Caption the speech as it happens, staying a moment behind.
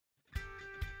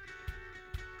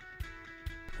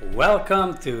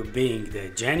Welcome to Being the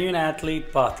Genuine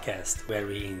Athlete podcast, where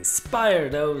we inspire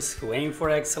those who aim for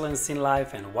excellence in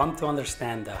life and want to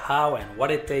understand the how and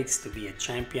what it takes to be a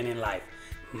champion in life.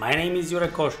 My name is Jure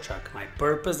Koščak. My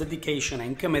purpose, dedication,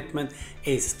 and commitment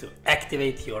is to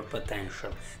activate your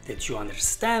potential, that you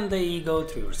understand the ego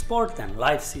through your sport and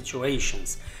life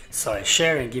situations. So I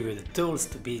share and give you the tools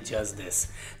to be just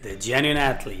this, the genuine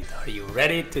athlete. Are you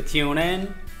ready to tune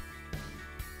in?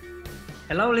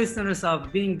 Hello, listeners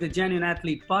of Being the Genuine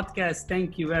Athlete podcast.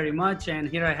 Thank you very much. And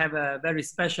here I have a very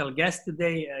special guest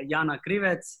today, Jana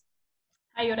Krivec.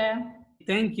 Hi, Jure.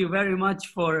 Thank you very much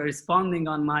for responding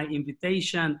on my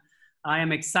invitation. I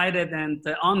am excited and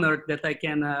honored that I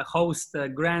can host a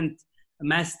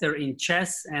Grandmaster in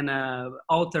chess and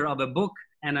author of a book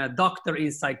and a doctor in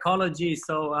psychology.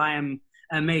 So I am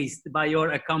amazed by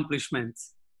your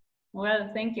accomplishments.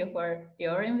 Well, thank you for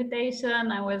your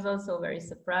invitation. I was also very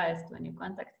surprised when you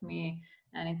contacted me,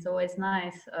 and it's always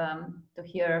nice to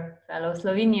hear fellow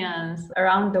Slovenians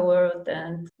around the world,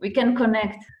 and we can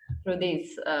connect through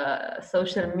these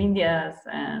social medias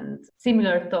and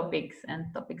similar topics and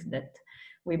topics that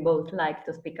we both like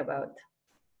to speak about.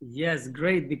 Yes,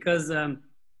 great, because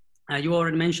you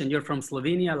already mentioned you're from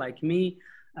Slovenia like me,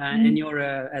 and you're,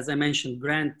 as I mentioned,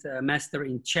 Grandmaster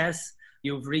in chess.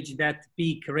 You've reached that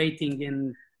peak rating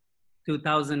in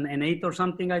 2008 or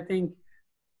something, I think.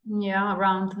 Yeah,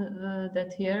 around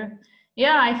that year.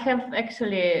 Yeah, I have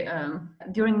actually,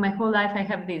 during my whole life, I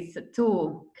have these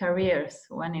two careers.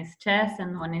 One is chess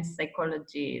and one is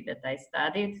psychology that I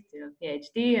studied till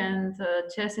PhD. And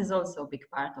chess is also a big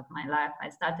part of my life. I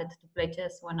started to play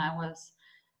chess when I was,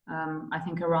 I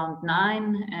think, around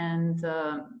 9. And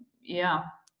yeah,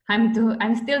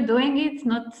 I'm still doing it,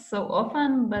 not so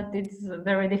often, but it's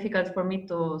very difficult for me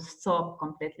to stop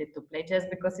completely to play chess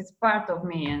because it's part of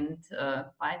me and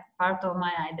part of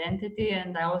my identity.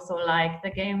 And I also like the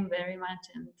game very much,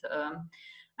 and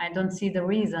I don't see the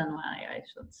reason why I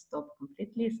should stop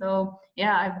completely. So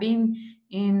yeah, I've been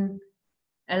in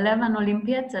 11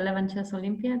 chess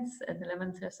Olympiads at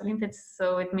 11 chess Olympiads.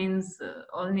 So it means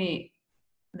only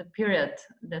the period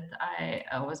that I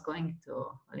was going to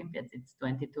Olympiads, it's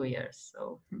 22 years.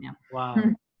 So, yeah. Wow.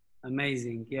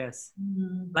 Amazing. Yes.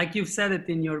 Like you've said it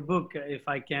in your book, if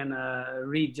I can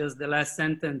read just the last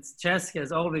sentence, chess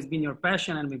has always been your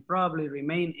passion and will probably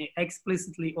remain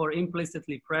explicitly or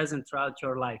implicitly present throughout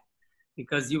your life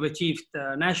because you've achieved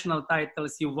national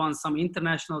titles, you've won some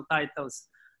international titles.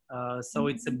 So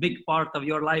it's a big part of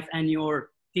your life and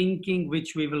your thinking,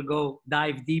 which we will go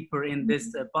dive deeper in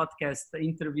this podcast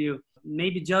interview.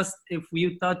 Maybe just if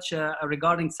you touch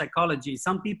regarding psychology,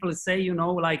 some people say,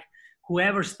 like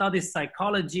whoever studies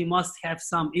psychology must have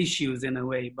some issues in a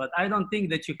way, but I don't think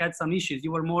that you had some issues.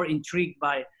 You were more intrigued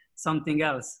by something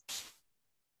else.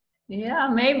 Yeah,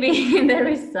 maybe there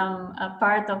is a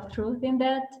part of truth in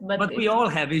that, but we all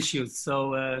have issues.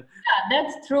 So yeah,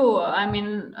 that's true. I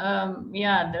mean,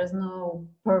 yeah, there's no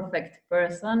perfect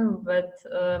person, but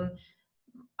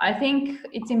I think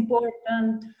it's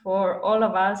important for all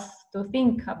of us to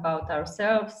think about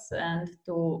ourselves and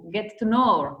to get to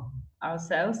know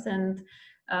ourselves, and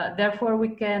therefore we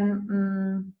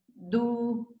can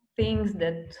do things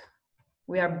that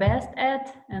we are best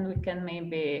at, and we can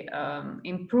maybe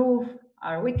improve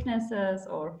our weaknesses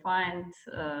or find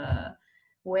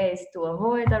ways to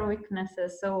avoid our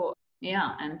weaknesses. So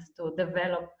yeah, and to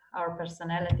develop our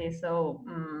personality. So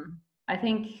I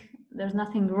think there's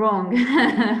nothing wrong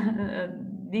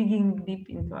digging deep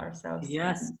into ourselves.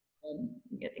 Yes. And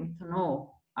getting to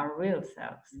know our real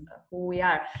selves, who we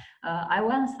are. I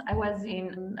went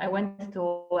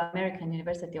to American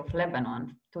University of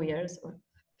Lebanon 2 years or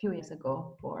few years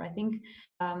ago, I think.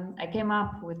 I came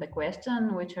up with a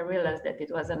question, which I realized that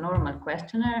it was a normal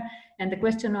questionnaire, and the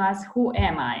question was, who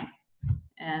am I?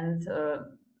 And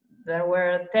there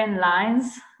were 10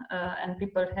 lines, and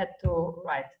people had to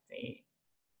write the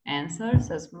answers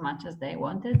as much as they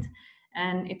wanted.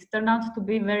 And it turned out to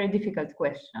be a very difficult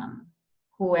question.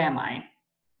 Who am I?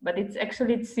 But it's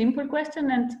actually a simple question,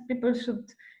 and people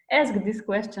should ask this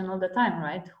question all the time,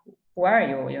 right? Who are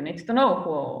you? You need to know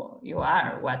who you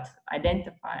are, what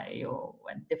identifies you,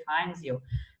 what defines you.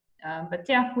 But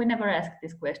yeah, we never ask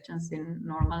these questions in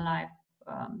normal life.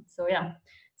 So yeah,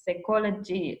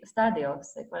 study of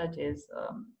psychology is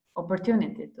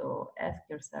opportunity to ask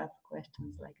yourself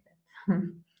questions like that.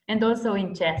 And also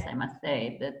in chess, I must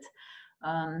say that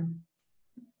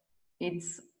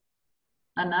it's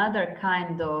another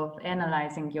kind of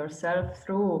analyzing yourself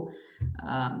through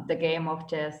the game of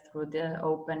chess, through the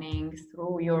openings,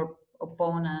 through your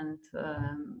opponent.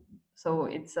 So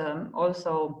it's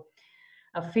also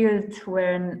a field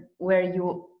where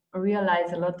you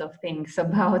realize a lot of things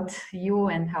about you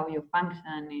and how you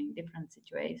function in different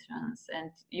situations,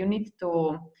 and you need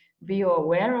to be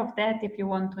aware of that if you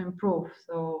want to improve.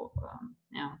 So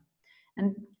yeah,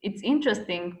 and it's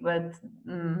interesting, but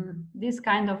these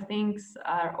kind of things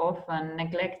are often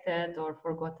neglected or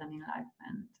forgotten in life,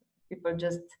 and people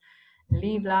just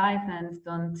live life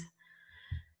and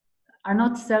are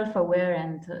not self-aware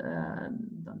and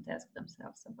don't ask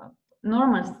themselves about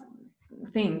normal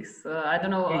things. I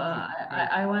don't know.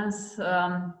 I once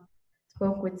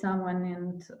spoke with someone,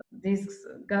 and this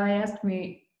guy asked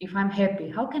me if I'm happy.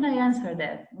 How can I answer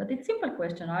that? But it's a simple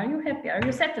question. Are you happy? Are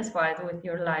you satisfied with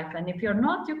your life? And if you're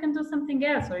not, you can do something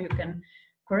else, or you can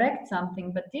correct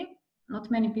something. But yeah,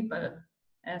 not many people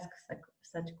ask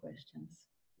such questions.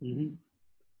 Mm-hmm.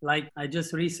 Like I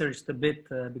just researched a bit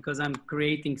because I'm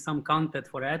creating some content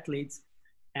for athletes,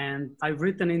 and I've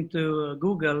written into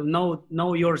Google,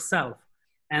 know yourself.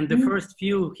 And the first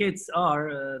few hits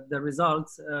are the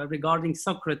results regarding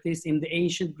Socrates in the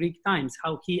ancient Greek times,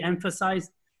 how he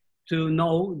emphasized to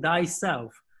know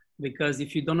thyself. Because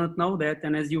if you do not know that,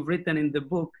 and as you've written in the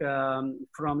book,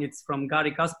 it's from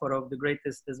Garry Kasparov, the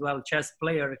greatest as well chess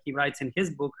player, he writes in his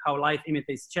book, How Life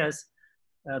Imitates Chess,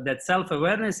 that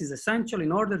self-awareness is essential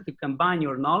in order to combine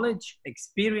your knowledge,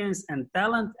 experience, and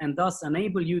talent, and thus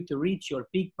enable you to reach your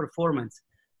peak performance.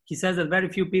 He says that very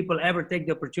few people ever take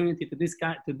the opportunity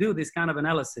to do this kind of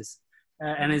analysis.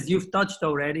 And as you've touched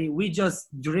already, we just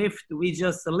drift, we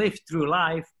just live through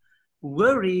life,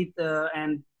 worried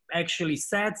and actually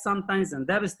sad sometimes and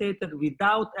devastated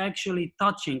without actually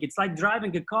touching. It's like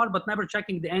driving a car, but never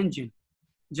checking the engine.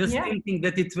 Just thinking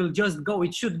that it will just go,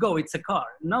 it should go, it's a car.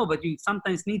 No, but you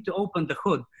sometimes need to open the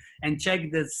hood and check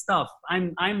the stuff.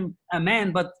 I'm a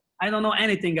man, but I don't know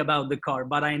anything about the car,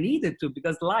 but I needed to,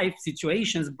 because life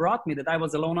situations brought me that I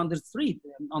was alone on the street,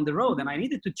 on the road, and I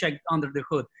needed to check under the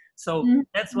hood. So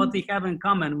that's what we have in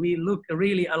common. We look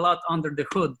really a lot under the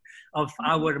hood of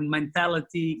our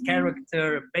mentality,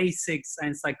 character, basics,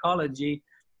 and psychology.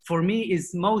 For me,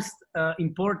 is most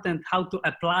important how to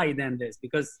apply then this,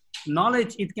 because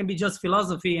knowledge, it can be just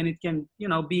philosophy and it can,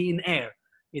 be in air.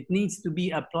 It needs to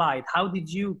be applied. How did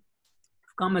you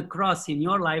come across in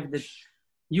your life that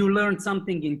you learned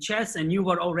something in chess and you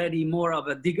were already more of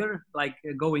a digger, like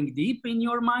going deep in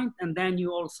your mind, and then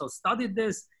you also studied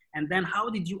this, and then how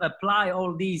did you apply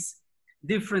all these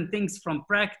different things from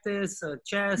practice,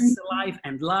 chess, life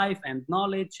and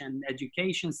knowledge and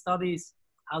education, studies?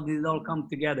 How did it all come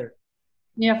together?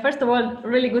 Yeah, first of all,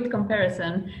 really good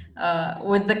comparison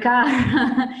with the car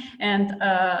and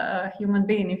a human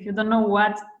being. If you don't know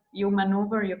what you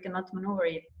maneuver, you cannot maneuver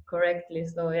it correctly.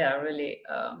 So yeah, really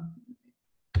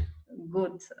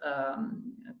good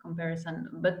comparison.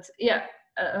 But yeah,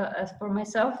 as for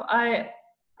myself,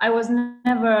 I was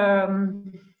never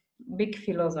big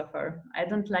philosopher. I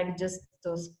don't like just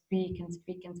to speak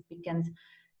and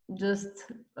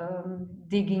just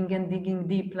digging and digging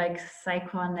deep, like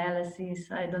psychoanalysis.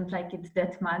 I don't like it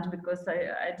that much because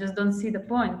I just don't see the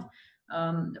point.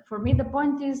 For me, the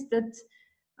point is that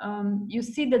you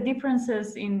see the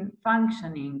differences in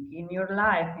functioning in your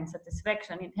life, in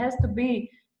satisfaction. It has to be,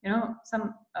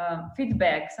 some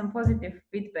feedback, some positive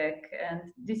feedback, and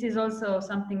this is also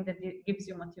something that gives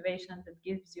you motivation, that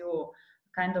gives you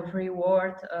kind of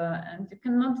reward, and you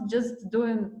cannot just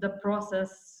do the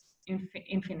process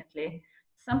infinitely.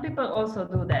 Some people also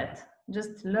do that,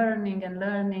 just learning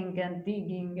and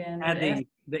digging and adding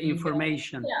the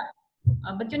information.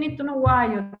 But you need to know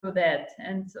why you do that,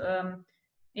 and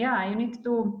you need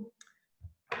to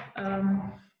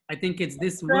I think it's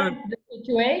this word, the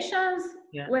situations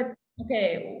with,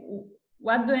 okay,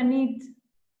 what do I need,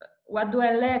 what do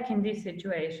I lack in this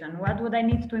situation, what would I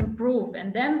need to improve,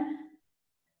 and then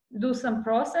do some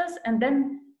process, and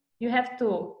then you have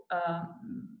to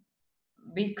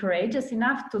be courageous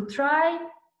enough to try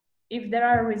if there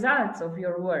are results of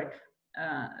your work.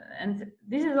 And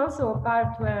this is also a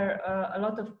part where a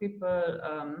lot of people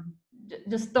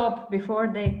just stop before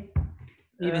they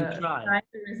even try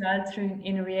the results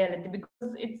in reality,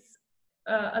 because it's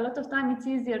a lot of time it's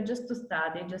easier just to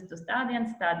study and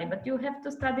study, but you have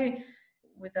to study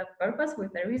with a purpose,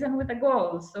 with a reason, with a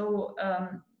goal. So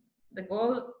the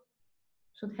goal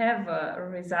should have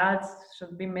results,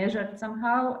 should be measured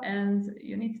somehow, and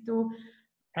you need to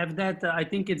have that. I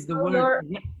think it's the word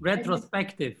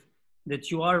retrospective, that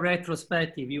you are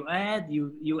retrospective. You add,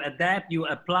 you adapt, you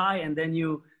apply, and then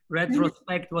you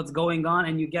retrospect what's going on,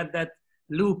 and you get that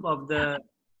loop of the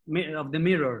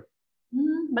mirror.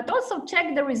 But also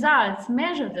check the results,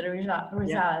 measure the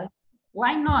results.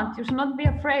 Why not? You should not be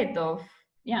afraid of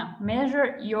yeah,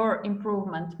 measure your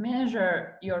improvement,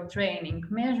 measure your training,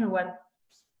 measure what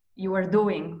you are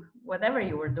doing, whatever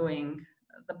you are doing.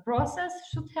 The process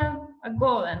should have a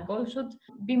goal, and goal should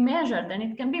be measured, and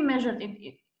it can be measured.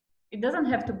 It doesn't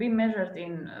have to be measured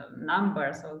in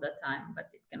numbers all the time, but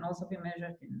it can also be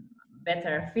measured in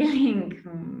better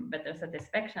feeling, better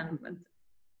satisfaction. But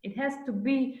it has to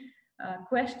be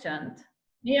questioned.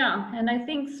 Yeah, and I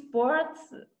think sports,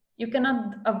 you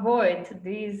cannot avoid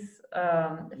this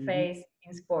phase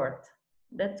in sport.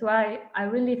 That's why I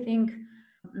really think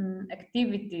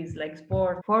activities like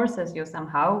sport forces you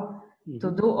somehow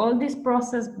to do all this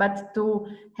process, but to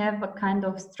have a kind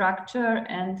of structure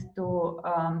and to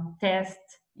test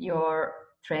your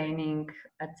training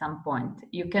at some point.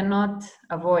 You cannot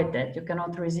avoid that. You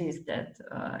cannot resist that.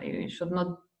 You should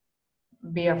not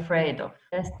be afraid of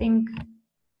testing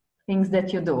things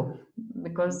that you do,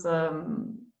 because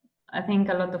I think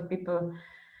a lot of people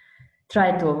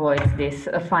try to avoid this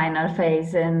final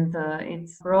phase, and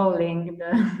it's rolling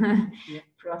the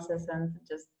process and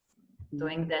just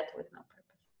doing that with no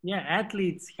purpose. Yeah,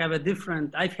 athletes have a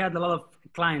different, I've had a lot of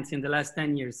clients in the last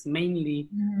 10 years, mainly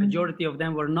majority of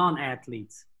them were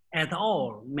non-athletes at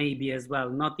all, maybe as well,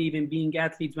 not even being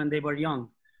athletes when they were young.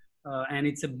 And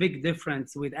it's a big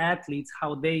difference with athletes,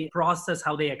 how they process,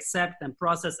 how they accept and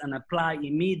process and apply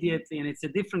immediately. And it's a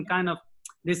different kind of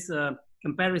this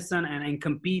comparison and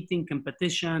competing,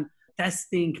 competition,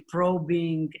 testing,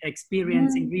 probing,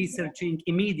 experiencing, researching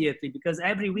immediately, because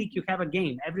every week you have a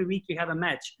game, every week you have a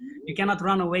match. You cannot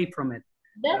run away from it.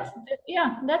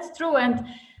 That's true. And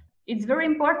it's very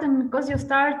important because you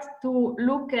start to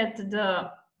look at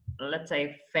the, let's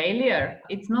say, failure.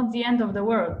 It's not the end of the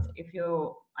world if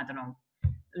you, I don't know,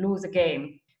 lose a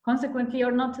game. Consequently,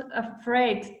 you're not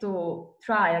afraid to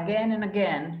try again and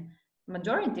again.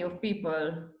 Majority of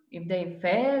people, if they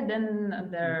fail, then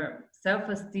their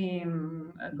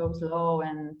self-esteem goes low,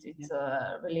 and it's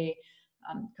really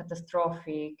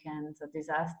catastrophic and a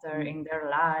disaster in their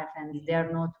life, and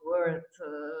they're not worth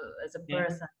as a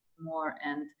person more.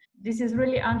 And this is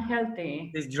really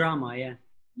unhealthy. This drama,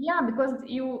 yeah, because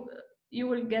you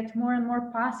will get more and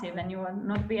more passive, and you will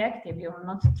not be active. You will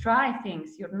not try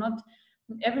things. You're not.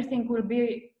 Everything will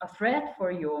be a threat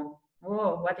for you.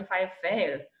 Oh, what if I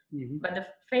fail? But the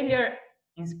failure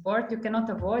in sport you cannot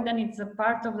avoid, and it's a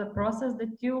part of the process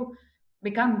that you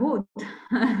become good.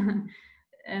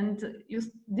 And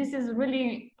this is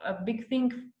really a big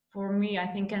thing for me, I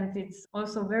think, and it's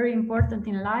also very important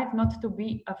in life not to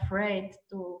be afraid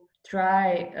to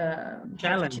try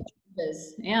challenge.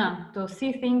 To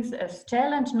see things as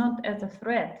challenge, not as a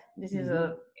threat. This is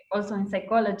also in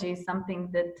psychology something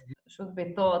that should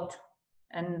be taught,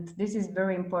 and this is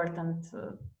very important.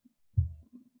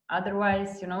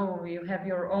 Otherwise, you have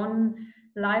your own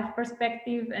life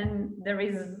perspective, and there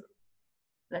is,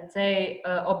 let's say,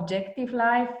 objective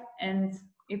life. And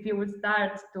if you will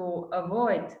start to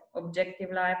avoid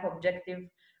objective life, objective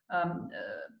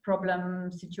problem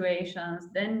situations,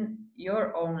 then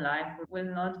your own life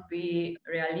will not be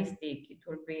realistic. It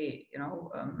will be,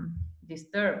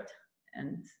 disturbed,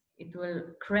 and it will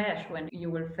crash when you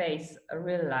will face a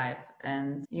real life,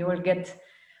 and you will get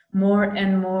more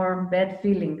and more bad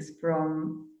feelings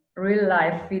from real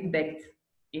life feedback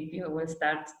if you will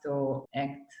start to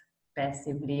act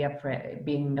passively,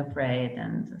 being afraid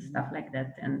and stuff like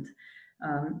that. And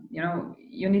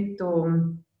you need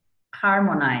to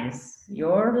harmonize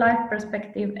your life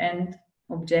perspective and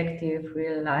objective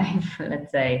real life.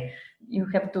 Let's say you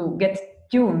have to get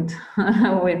tuned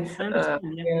with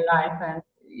real life, and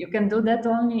you can do that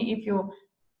only if you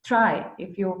try,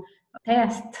 if you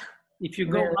test. If you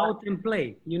go out and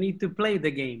play, you need to play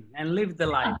the game and live the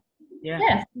life.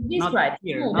 Yes, this not right.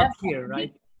 Here, not here,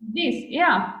 right? This,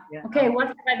 okay, what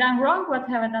have I done wrong? What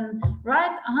have I done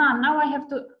right? Now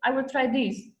I will try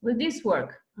this. Will this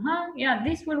work? Yeah,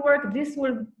 this will work. This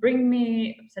will bring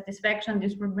me satisfaction.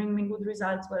 This will bring me good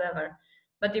results, whatever.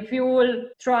 But if you will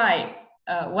try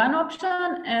one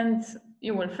option and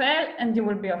you will fail, and you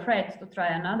will be afraid to try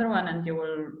another one, and you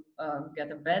will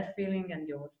get a bad feeling, and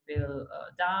you will feel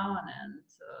down,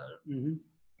 and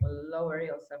will lower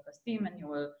your self-esteem, and you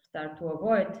will start to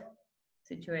avoid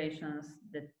situations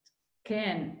that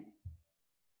can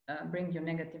bring you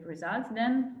negative results.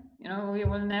 Then you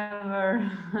will never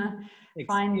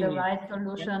find the right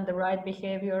solution, the right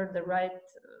behavior, the right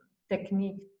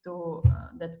technique to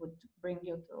that would bring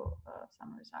you to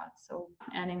some results. So,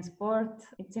 and in sport,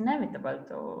 it's inevitable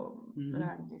to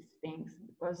learn these things,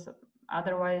 because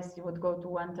otherwise you would go to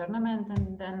one tournament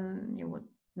and then you would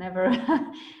never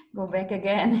go back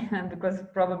again, because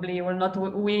probably you will not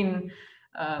win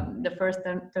the first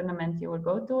tournament you will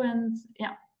go to, and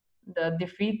yeah, the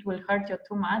defeat will hurt you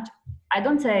too much. I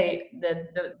don't say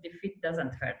that the defeat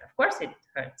doesn't hurt. Of course it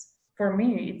hurts. For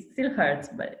me, it still hurts,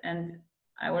 and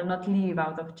I will not leave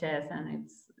out of chess, and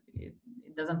it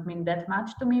doesn't mean that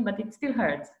much to me, but it still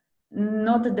hurts.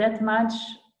 Not that much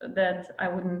that I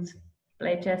wouldn't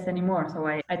play chess anymore. So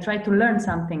I try to learn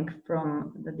something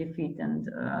from the defeat, and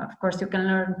of course you can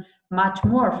learn much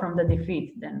more from the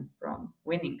defeat than from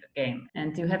winning a game.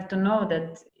 And you have to know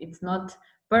that it's not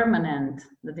permanent.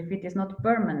 The defeat is not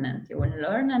permanent. You will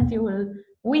learn and you will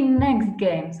win next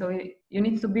game. So you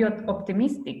need to be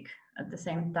optimistic at the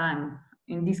same time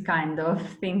in this kind of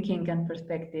thinking and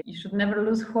perspective. You should never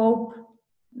lose hope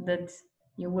that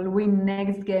you will win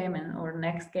next game or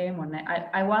next game.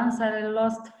 I once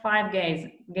lost 5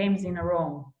 games in a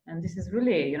row, and this is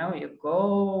really, you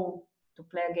go to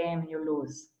play a game, you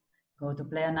lose. Go to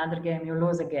play another game, you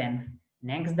lose again.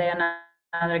 Next day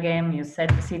another game, you sit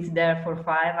there for 5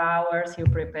 hours, you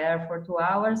prepare for 2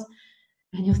 hours,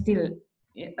 and you still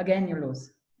again you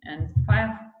lose. And 5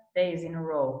 days in a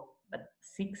row, but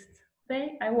 6th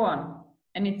day I won.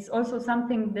 And it's also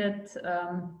something that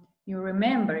you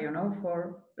remember,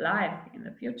 for life in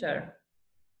the future.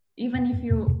 Even if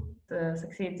you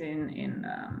succeed in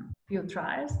few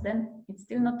tries, then it's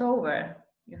still not over.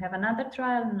 You have another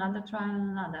trial, another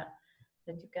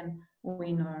that you can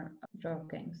win or draw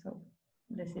game. So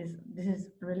this is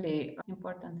really an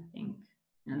important thing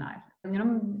in life.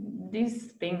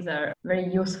 These things are very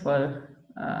useful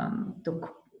to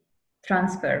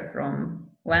transfer from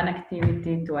one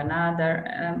activity to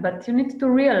another, but you need to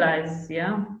realize,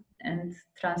 and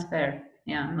transfer,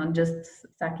 not just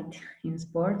stuck it in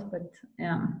sport, but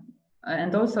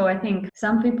and also I think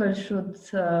some people should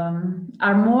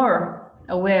are more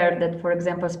aware that, for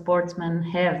example, sportsmen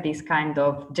have these kind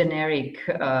of generic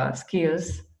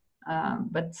skills,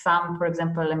 but some, for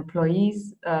example,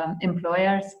 employers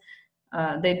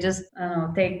they just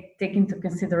take into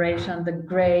consideration the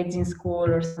grades in school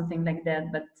or something like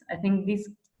that. But I think these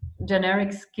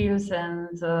generic skills and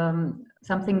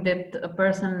something that a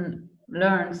person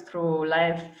learns through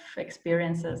life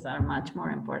experiences are much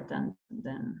more important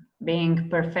than being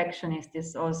perfectionist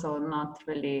is also not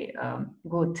really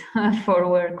good for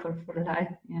work or for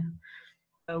life.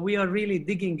 We are really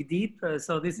digging deep,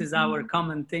 so this is our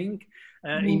common thing.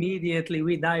 Immediately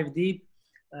we dive deep.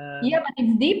 But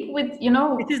it's deep with,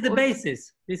 it is the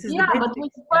basis. This is the basic. But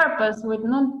with purpose, with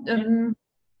not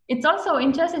it's also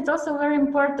in chess, it's also very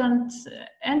important,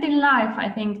 and in life I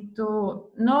think, to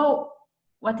know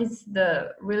what is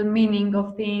the real meaning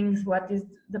of things, what is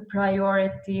the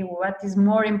priority, what is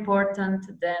more important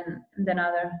than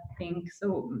other things.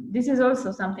 So this is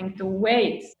also something to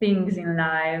weight things in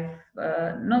life.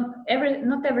 Not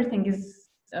everything is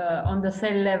on the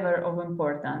same level of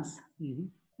importance.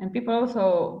 And people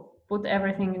also put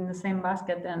everything in the same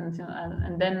basket,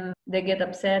 and then they get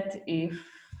upset if,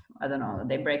 I don't know,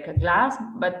 they break a glass,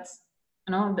 but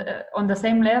on the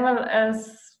same level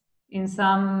as in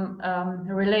some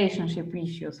relationship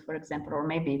issues, for example, or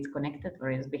maybe it's connected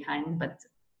or is behind, but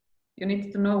you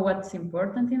need to know what's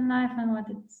important in life and what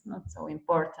is not so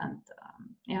important.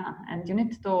 And you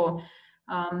need to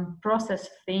process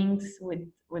things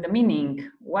with a meaning,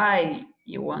 why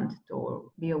you want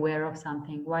to be aware of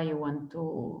something, why you want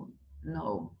to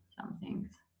know some things.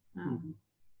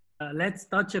 Let's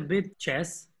touch a bit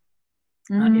chess,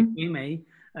 if we may,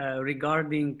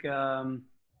 regarding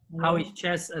how is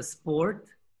chess a sport,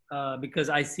 because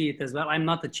I see it as well. I'm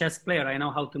not a chess player. I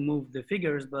know how to move the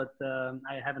figures, but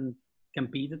I haven't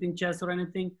competed in chess or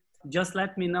anything. Just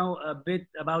let me know a bit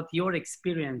about your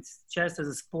experience, chess as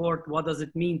a sport. What does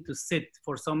it mean to sit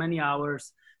for so many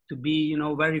hours, to be,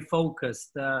 very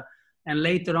focused? And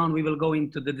later on, we will go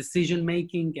into the decision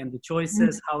making and the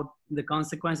choices, how the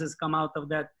consequences come out of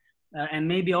that. And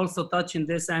maybe also touch in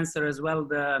this answer as well,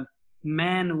 the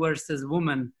man versus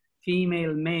woman,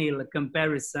 female male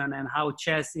comparison, and how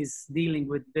chess is dealing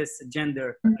with this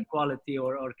gender equality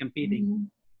or competing.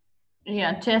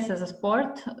 Chess as a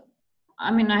sport.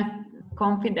 I mean, I'm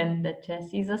confident that chess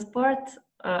is a sport.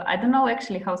 I don't know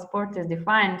actually how sport is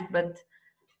defined, but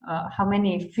how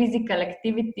many physical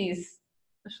activities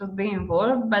should be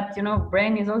involved. But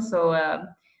brain is also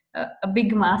a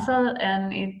big muscle,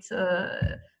 and it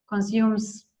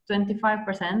consumes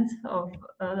 25% of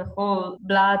the whole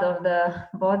blood of the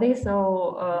body.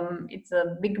 So it's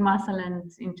a big muscle,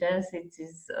 and in chess it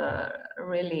is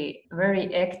really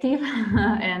very active.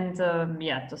 And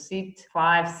to sit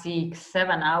 5, 6,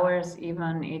 7 hours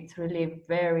even, it's really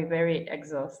very, very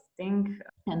exhausting.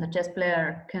 And the chess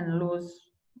player can lose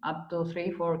up to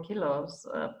 3-4 kilos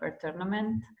per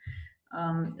tournament.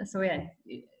 So yeah,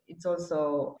 it's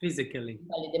also physically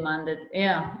demanded.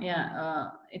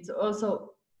 It's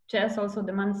also, chess also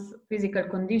demands physical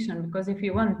condition, because if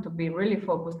you want to be really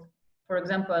focused, for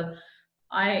example,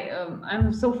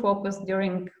 I'm so focused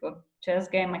during a chess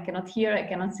game, I cannot hear, I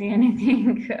cannot see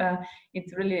anything.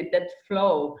 It's really that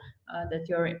flow that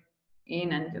you're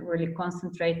in and really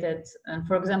concentrated. And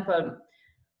for example,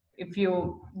 if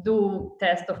you do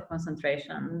test of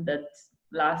concentration that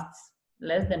lasts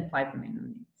less than 5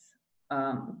 minutes,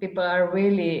 people are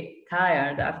really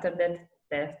tired after that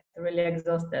test, really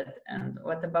exhausted. And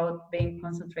what about being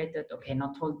concentrated? Okay,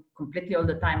 not completely all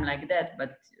the time like that,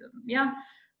 but yeah,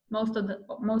 most of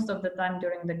the time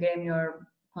during the game you're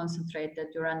concentrated,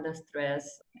 you're under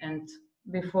stress, and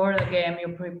before the game you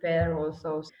prepare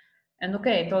also. And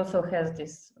okay, it also has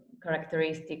this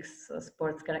characteristics,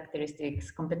 sports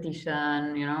characteristics,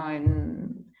 competition,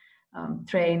 in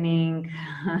training.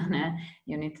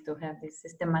 You need to have this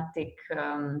systematic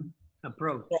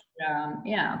approach.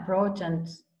 Approach. And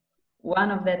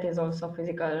one of that is also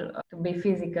physical, to be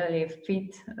physically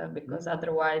fit, because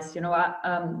otherwise,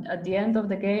 at the end of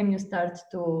the game,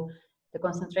 the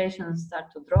concentration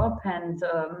start to drop, and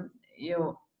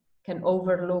you can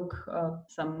overlook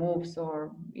some moves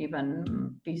or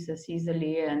even pieces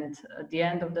easily. And at the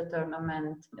end of the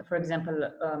tournament, for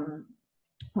example,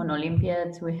 on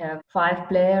Olympiads, we have 5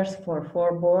 players for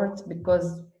 4 boards,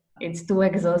 because it's too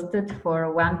exhausted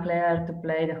for one player to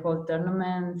play the whole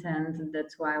tournament, and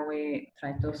that's why we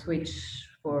try to switch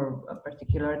for a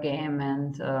particular game.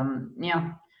 And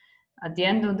at the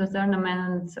end of the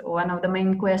tournament, one of the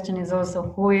main questions is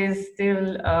also who is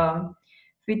still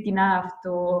fit enough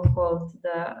to hold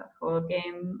the whole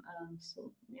game.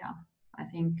 So yeah, I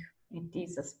think it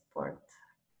is a sport.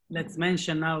 Let's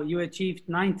mention now you achieved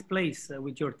 9th place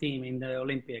with your team in the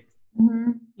Olympics.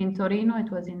 Mm-hmm. In Torino,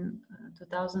 it was in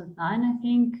 2009, I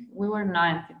think. We were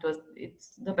 9th.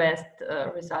 It's the best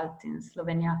result in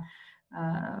Slovenia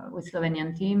with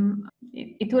Slovenian team.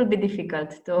 It will be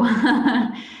difficult to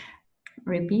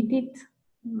repeat it.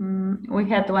 We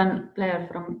had one player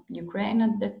from Ukraine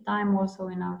at that time also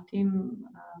in our team,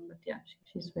 but yeah,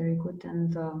 she's very good,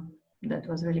 and that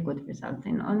was really good result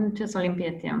on Chess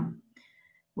Olympiad. Yeah.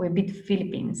 We beat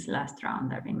Philippines last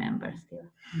round, I remember still.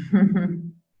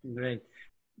 Great.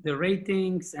 The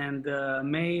ratings and the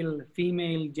male,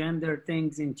 female, gender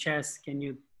things in chess, can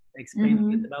you explain a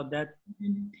bit about that?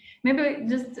 Maybe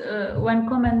just one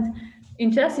comment.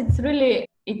 In chess,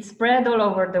 it's spread all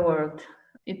over the world.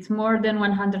 It's more than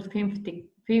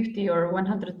 150 or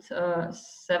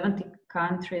 170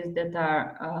 countries that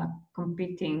are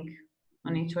competing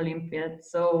on each Olympiad.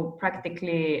 So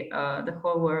practically the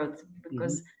whole world,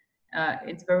 because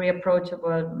it's very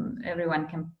approachable. Everyone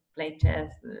can play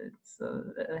chess.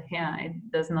 It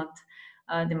does not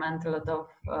demand a lot of,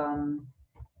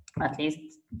 at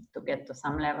least to get to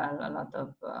some level, a lot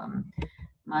of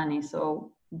money.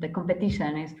 So the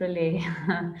competition is really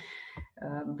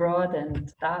broad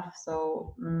and tough.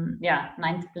 So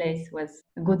 9th place was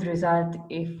a good result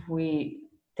if we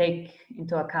take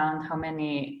into account how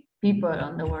many people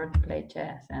on the world play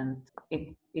chess. And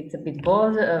it's a bit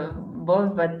bold,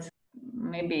 but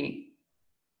maybe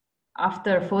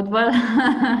after football,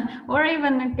 or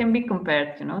even it can be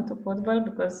compared, to football,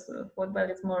 because football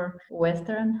is more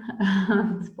Western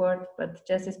sport, but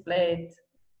chess is played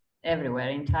everywhere.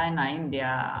 In China,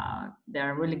 India, they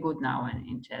are really good now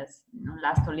in chess.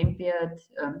 Last Olympiad,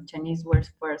 Chinese were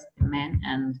first in men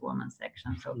and women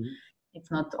section. So it's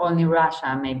not only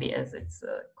Russia, maybe, as it's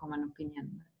a common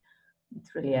opinion.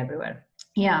 It's really everywhere.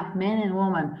 Yeah, men and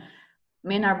women.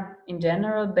 Men are in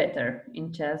general better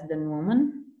in chess than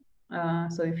women.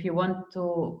 So if you want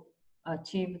to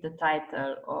achieve the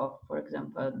title of, for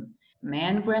example,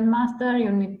 man grandmaster,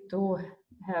 you need to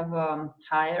have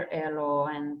higher elo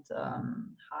and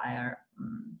higher,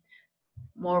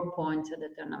 more points at the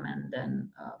tournament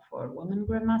than for women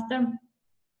grandmaster.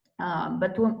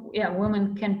 But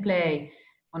women can play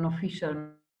on official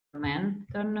men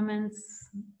tournaments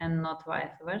and not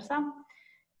vice versa.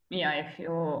 Yeah, if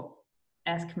you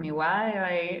ask me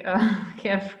why, I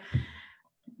have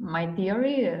my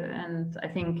theory, and I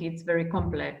think it's very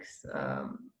complex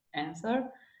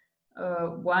answer.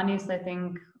 One is, I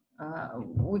think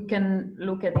we can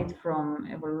look at it from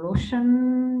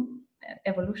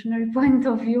evolutionary point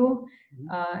of view.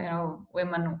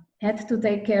 Women had to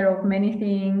take care of many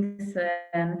things,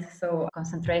 and so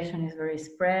concentration is very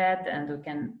spread, and we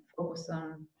can focus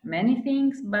on many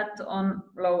things, but on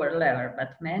lower level.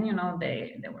 But men,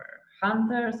 they were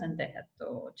hunters, and they had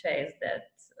to chase that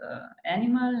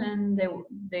animal, and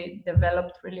they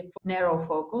developed really narrow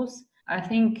focus. I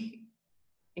think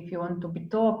if you want to be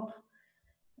top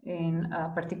in a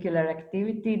particular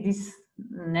activity, this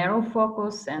narrow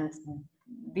focus and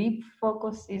deep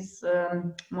focus is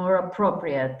more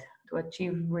appropriate to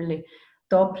achieve really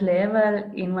top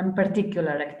level in one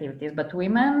particular activities. But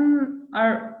women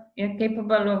are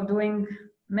capable of doing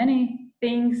many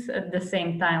things at the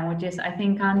same time, which is, I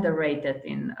think, underrated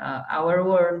in our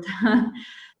world.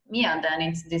 Yeah, then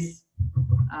it's this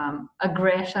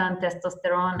aggression,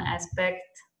 testosterone aspect,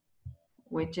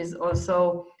 which is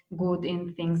also good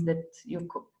in things that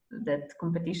that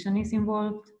competition is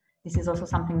involved. This is also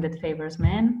something that favors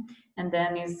men. And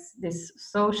then is this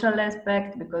social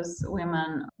aspect, because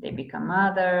women, they become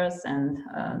mothers and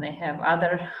they have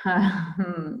other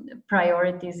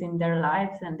priorities in their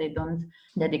lives, and they don't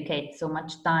dedicate so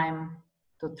much time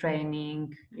to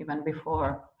training. Even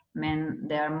before men,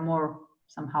 they are more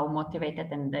somehow motivated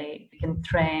and they can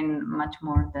train much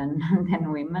more than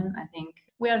than women. I think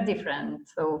we are different.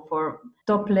 So for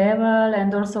top level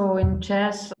and also in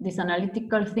chess, this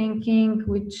analytical thinking,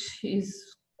 which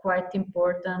is quite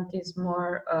important, is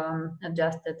more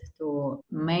adjusted to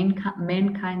main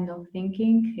kind of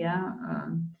thinking. Yeah,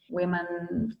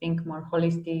 women think more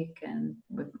holistic, and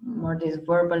with more this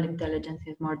verbal intelligence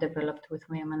is more developed with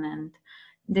women, and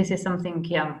this is something,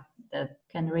 yeah, that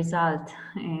can result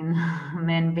in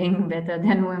men being better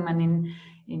than women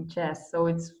in chess. So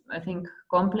it's, I think,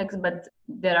 complex, but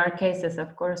there are cases,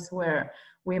 of course, where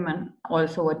women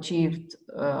also achieved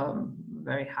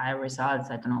very high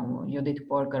results. I don't know, Judith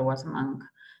Polgar was among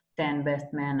 10 best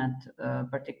men at a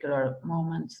particular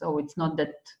moment. So it's not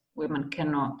that women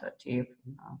cannot achieve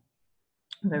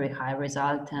very high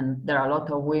result, and there are a lot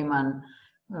of women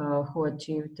who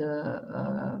achieved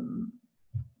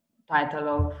title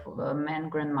of men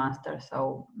grandmaster.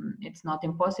 So it's not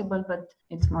impossible, but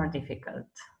it's more difficult,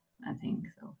 I think.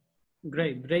 So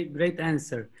Great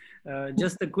answer.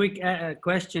 Just a quick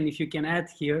question, if you can add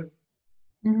here.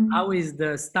 mm-hmm. How is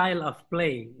the style of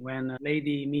play when a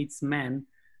lady meets men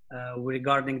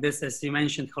regarding this, as you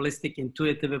mentioned, holistic,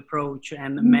 intuitive approach,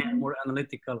 and Mm-hmm. men more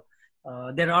analytical?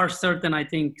 There are certain, I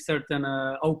think, certain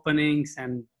openings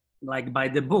and like by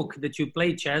the book that you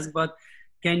play chess, but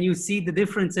can you see the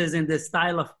differences in the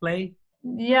style of play?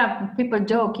 Yeah, people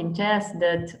joke in chess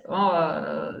that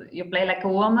you play like a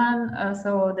woman,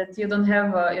 so that you don't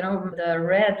have the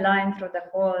red line through the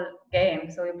whole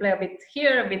game. So you play a bit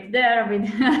here, a bit there, a bit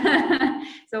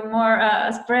so more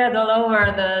spread all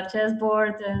over the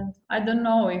chessboard. And I don't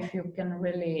know if you can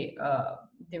really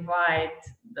divide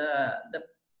the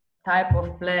type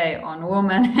of play on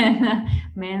woman and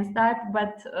men's type,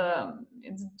 but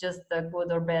it's just a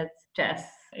good or bad chess.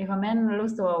 If a man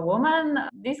loses to a woman,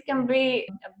 this can be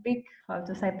a big, how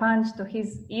to say, punch to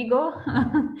his ego.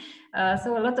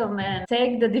 So a lot of men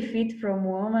take the defeat from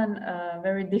women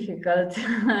very difficult.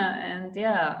 And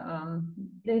yeah,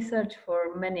 they search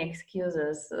for many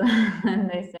excuses. And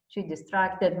they say, she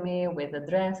distracted me with a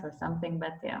dress or something,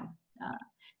 but yeah.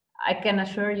 I can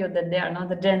assure you that they are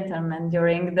not a gentleman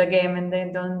during the game, and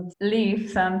they don't leave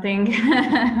something.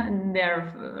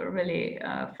 They're really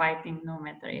fighting, no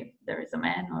matter if there is a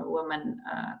man or woman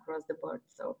across the board.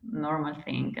 So normal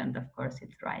thing, and of course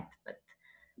it's right. But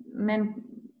men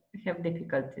have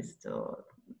difficulties to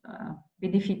be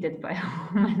defeated by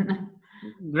a woman.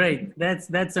 Great.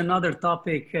 That's another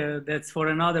topic. That's for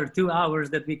another 2 hours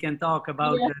that we can talk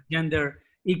about gender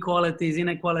equalities,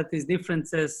 inequalities,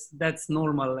 differences. That's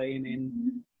normal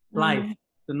in life,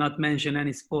 to not mention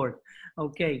any sport.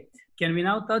 Okay. Can we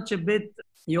now touch a bit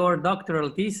your doctoral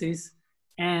thesis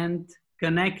and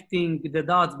connecting the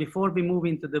dots before we move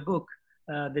into the book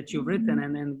that you've written,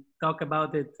 and talk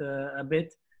about it a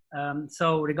bit.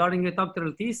 So regarding your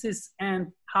doctoral thesis and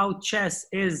how chess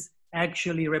is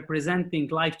actually representing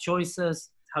life choices,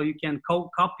 how you can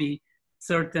copy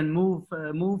certain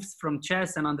moves from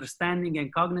chess and understanding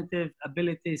and cognitive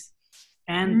abilities,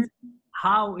 and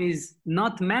how is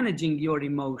not managing your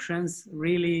emotions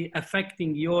really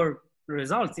affecting your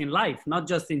results in life, not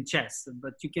just in chess.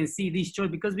 But you can see these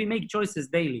choices because we make choices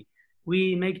daily.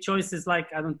 We make choices like,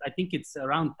 I think it's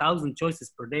around 1,000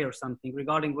 choices per day or something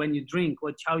regarding when you drink,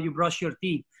 how you brush your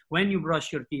teeth, when you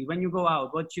brush your teeth, when you go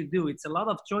out, what you do. It's a lot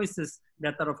of choices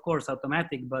that are, of course,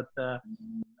 automatic, but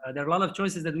there are a lot of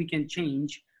choices that we can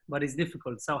change, but it's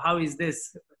difficult. So how is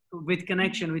this with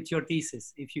connection with your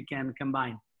thesis, if you can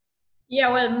combine? Yeah,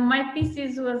 well, my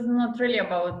thesis was not really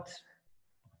about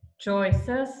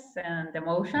choices and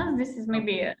emotions. This is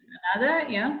maybe another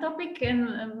topic,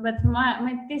 and but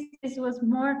my thesis was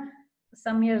more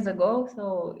some years ago,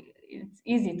 so it's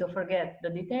easy to forget the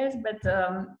details. But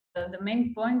the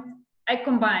main point I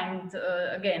combined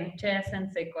again chess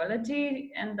and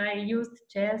psychology, and I used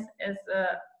chess as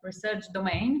a research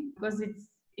domain because it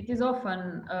is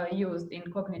often used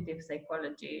in cognitive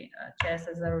psychology. Chess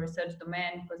as a research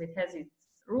domain because it has its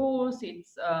rules.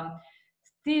 It's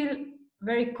still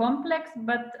very complex,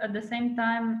 but at the same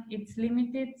time it's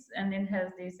limited, and it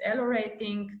has this Elo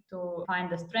rating to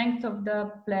find the strength of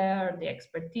the player, the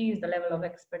expertise, the level of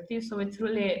expertise. So it's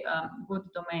really a good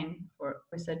domain for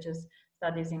researchers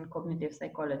studies in cognitive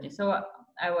psychology. So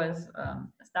I was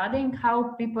studying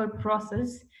how people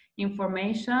process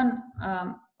information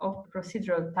of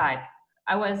procedural type.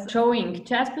 I was showing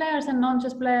chess players and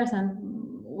non-chess players and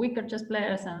weaker chess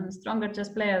players and stronger chess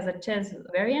players the chess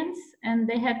variants, and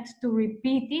they had to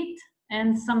repeat it,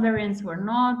 and some variants were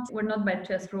not by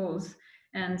chess rules.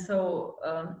 And so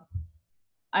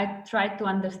I tried to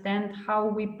understand how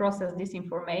we process this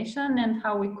information and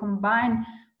how we combine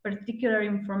particular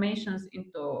informations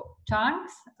into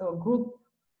chunks, so group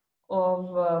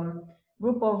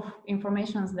of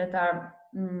informations that are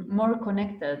more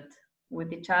connected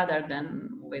with each other than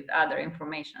with other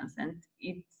informations, and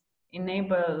it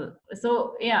enable.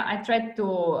 So yeah, I tried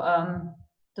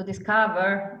to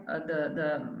discover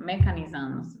the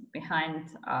mechanisms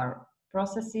behind our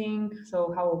processing.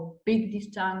 So how big these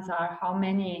chunks are, how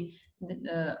many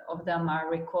of them are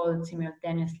recalled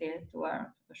simultaneously to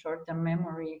our short-term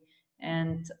memory,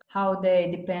 and how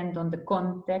they depend on the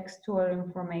contextual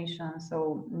information.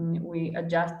 So we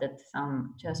adjusted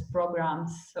some chess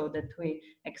programs so that we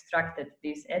extracted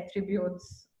these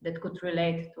attributes that could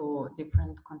relate to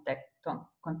different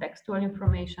contextual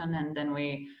information, and then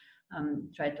we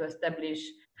tried to establish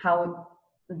how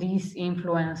these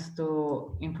influence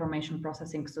to information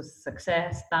processing, so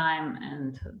success time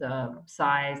and the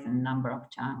size and number of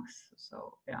chunks.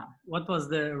 So yeah. What was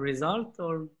the result,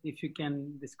 or if you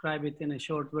can describe it in a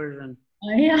short version?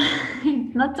 Yeah,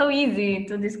 it's not so easy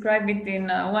to describe it in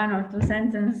one or two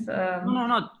sentences. No,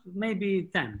 not maybe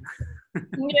 10.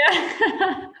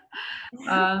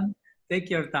 Yeah. Take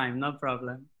your time, no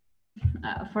problem.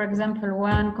 For example,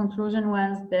 one conclusion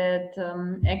was that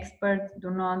experts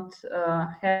do not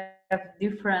have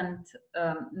different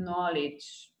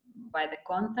knowledge by the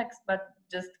context, but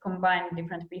just combine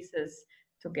different pieces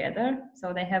together.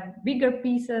 So they have bigger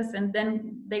pieces, and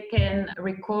then they can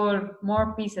recall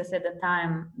more pieces at a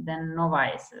time than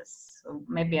novices. So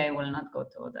maybe I will not go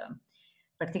to the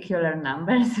particular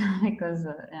numbers because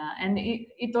and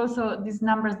it also, these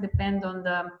numbers depend on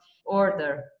the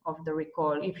order of the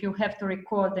recall. If you have to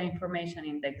recall the information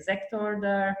in the exact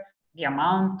order, the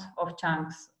amount of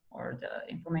chunks or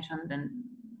the information, then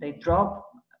they drop.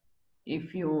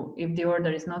 If the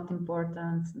order is not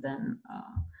important, then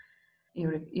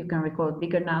you can recall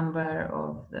bigger number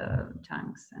of the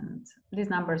chunks, and these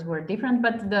numbers were different,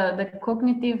 but the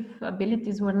cognitive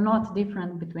abilities were not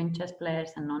different between chess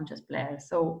players and non-chess players.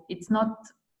 So it's not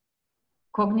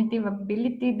cognitive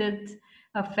ability that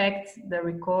affects the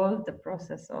recall, the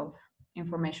process of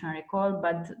information recall,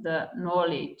 but the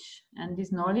knowledge, and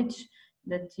this knowledge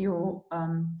that you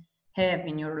have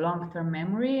in your long-term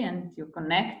memory and you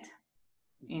connect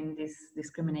in this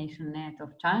discrimination net of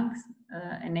chunks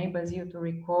enables you to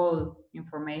recall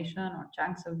information or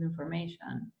chunks of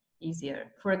information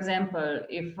easier. For example,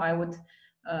 if I would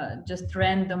just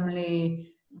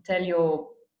randomly tell you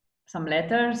some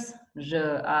letters, J,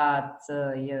 A, C,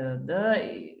 Y,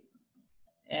 D,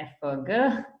 F,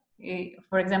 G,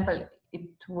 for example, it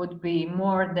would be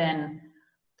more than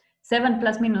 7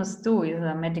 plus minus 2 is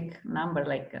a magic number,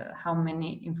 like how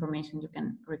many information you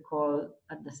can recall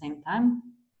at the same time.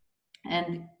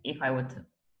 And if I would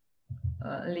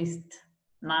list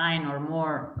 9 or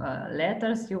more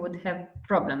letters, you would have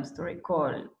problems to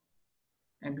recall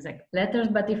exact letters.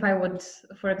 But if I would,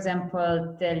 for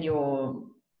example, tell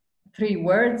you 3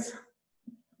 words,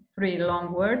 3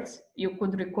 long words, you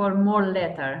could recall more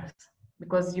letters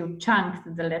because you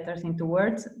chunked the letters into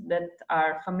words that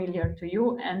are familiar to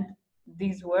you, and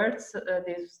these words,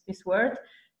 this word,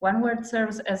 one word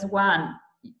serves as one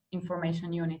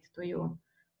information unit to you.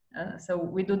 So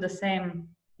we do the same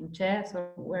in chess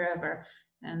or wherever,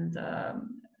 and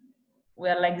we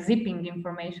are like zipping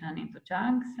information into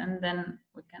chunks, and then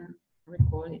we can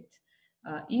recall it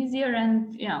easier.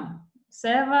 And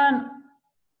 7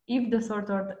 if the sort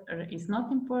order is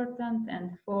not important,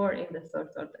 and 4 if the sort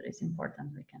order is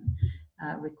important, we can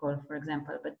recall, for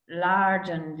example. But large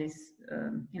and this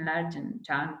large in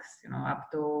chunks, up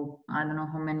to I don't know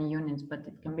how many units, but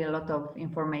it can be a lot of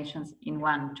information in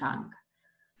one chunk.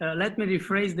 Let me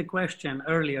rephrase the question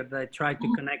earlier that I tried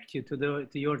to connect you to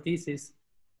your thesis.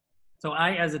 So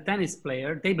I, as a tennis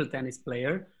player, table tennis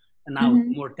player, and now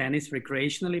more tennis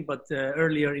recreationally, but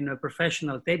earlier in a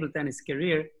professional table tennis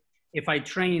career, if I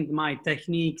trained my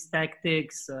techniques,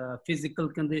 tactics, physical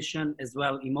condition, as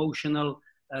well emotional,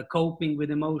 coping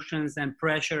with emotions and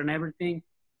pressure and everything,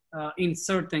 in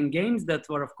certain games that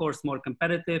were, of course, more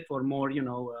competitive or more,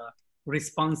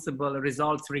 responsible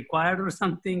results required or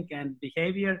something and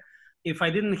behavior. If I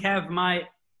didn't have my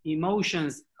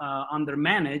emotions under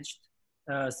managed,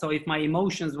 so if my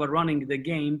emotions were running the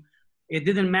game, it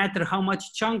didn't matter how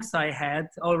much chunks I had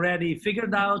already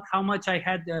figured out, how much I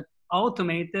had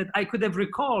automated. I could have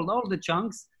recalled all the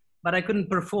chunks, but I couldn't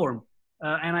perform.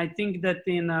 And I think that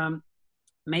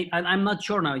I'm not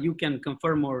sure now, you can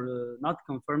confirm or not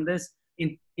confirm this.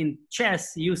 In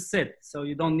chess, you sit, so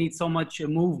you don't need so much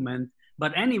movement.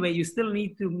 But anyway, you still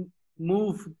need to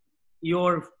move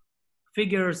your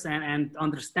figures and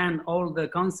understand all the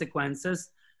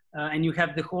consequences. And you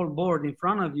have the whole board in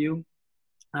front of you.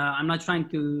 I'm not trying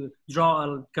to draw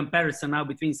a comparison now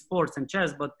between sports and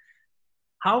chess, but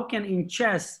how can in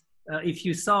chess, if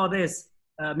you saw this,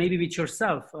 maybe with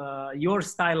yourself, your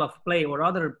style of play or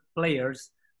other players,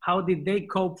 how did they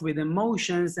cope with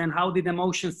emotions, and how did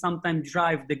emotions sometimes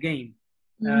drive the game?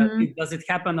 Does it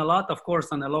happen a lot? Of course,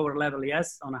 on a lower level,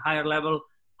 yes. On a higher level,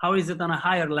 how is it on a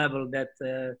higher level that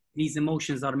these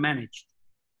emotions are managed?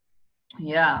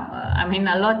 Yeah, I mean,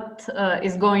 a lot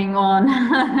is going on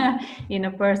in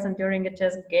a person during a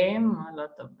chess game. A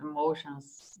lot of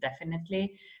emotions,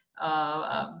 definitely.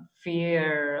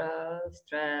 Fear,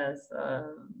 stress,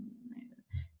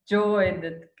 joy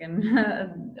that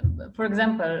can, for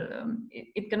example,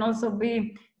 it can also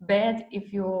be bad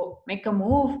if you make a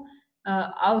move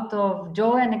out of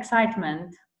joy and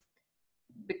excitement,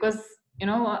 because,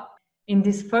 in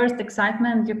this first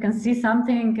excitement, you can see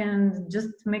something and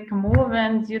just make a move,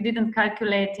 and you didn't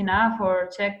calculate enough or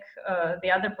check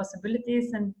the other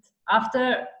possibilities. And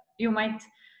after, you might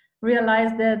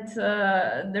realize that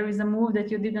there is a move that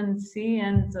you didn't see,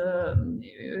 and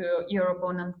your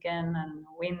opponent can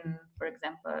win, for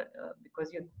example,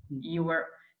 because you were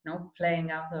playing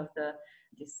out of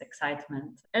this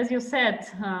excitement. As you said,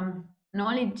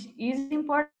 knowledge is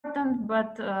important,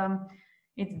 but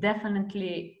it's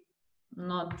definitely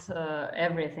not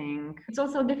everything. It's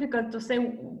also difficult to say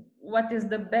what is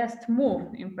the best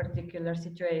move in particular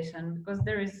situation, because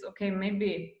there is,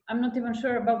 maybe I'm not even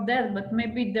sure about that, but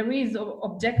maybe there is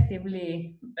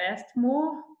objectively best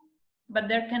move, but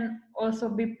there can also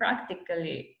be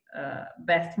practically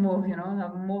best move, a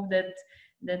move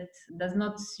that does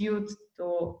not suit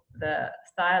to the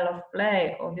style of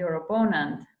play of your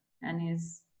opponent and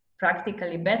is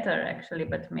practically better, actually,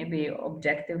 but maybe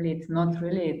objectively it's not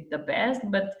really the best.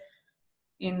 But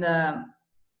in the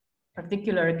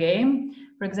particular game,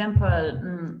 for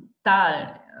example,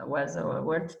 Tal was a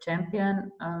world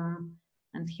champion,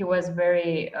 and he was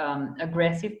very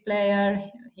aggressive player.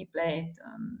 He played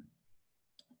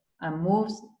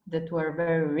moves that were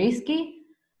very risky,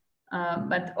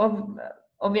 but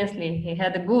obviously he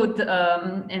had a good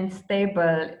and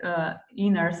stable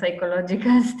inner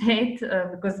psychological state,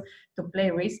 because to play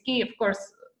risky, of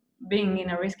course, being in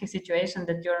a risky situation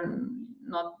that you're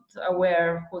not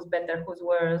aware who's better, who's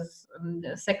worse,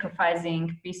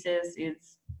 sacrificing pieces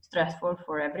is stressful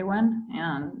for everyone,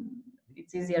 and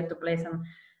it's easier to play some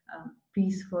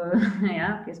peaceful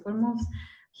moves.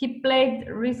 He played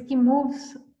risky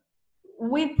moves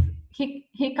with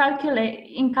he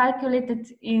calculated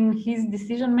in his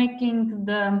decision making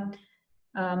the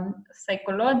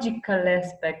psychological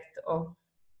aspect of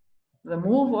the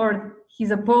move or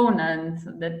his opponent,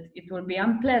 that it will be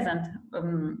unpleasant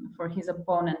for his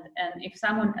opponent, and if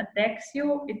someone attacks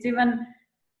you, it's even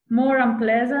more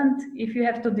unpleasant if you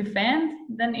have to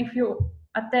defend than if you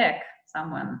attack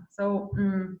someone. So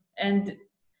and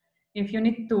if you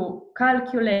need to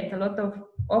calculate a lot of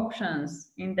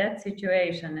options in that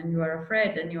situation, and you are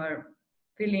afraid and you are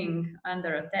feeling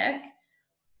under attack,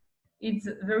 it's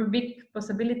a very big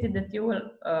possibility that you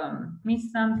will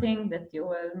miss something, that you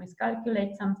will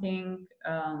miscalculate something.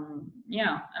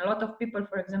 A lot of people,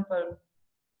 for example,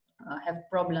 have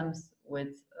problems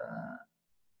with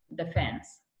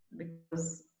defense,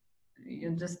 because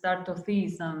you just start to see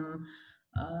some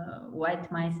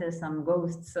white mice, some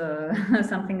ghosts,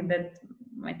 something that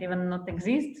might even not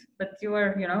exist, but you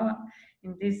are,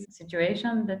 in this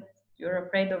situation that you're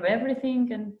afraid of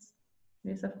everything, and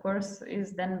this, of course,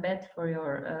 is then bad for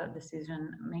your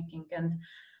decision making.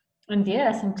 And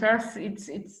yes, in chess,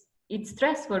 it's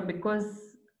stressful,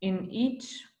 because in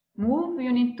each move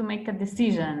you need to make a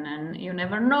decision, and you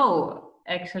never know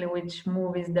actually which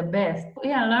move is the best.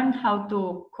 Learn how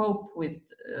to cope with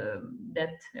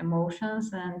that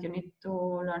emotions, and you need to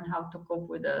learn how to cope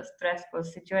with the stressful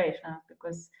situations,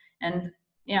 because, and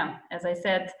yeah, as I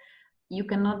said, you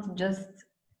cannot just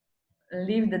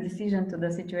leave the decision to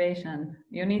the situation.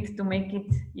 You need to make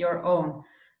it your own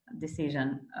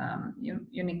decision. You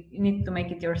need to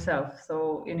make it yourself.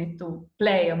 So you need to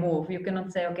play a move. You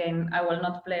cannot say, okay, I will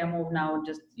not play a move now,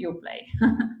 just you play.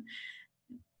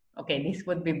 Okay, this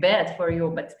would be bad for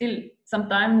you, but still,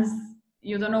 sometimes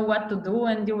you don't know what to do,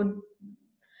 and you would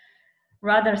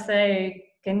rather say,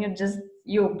 can you just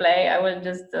you play, I will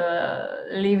just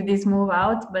leave this move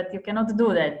out. But you cannot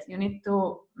do that. You need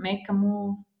to make a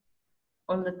move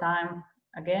all the time,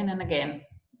 again and again,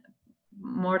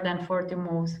 more than 40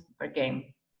 moves per game.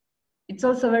 It's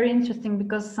also very interesting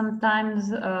because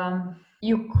sometimes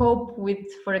you cope with,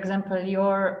 for example,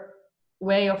 your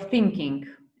way of thinking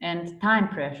and time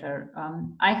pressure.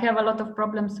 I have a lot of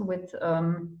problems with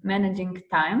managing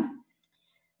time,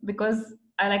 because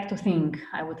I like to think.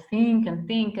 I would think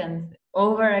and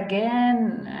over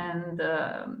again, and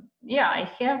yeah,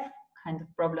 I have kind of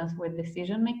problems with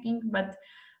decision making, but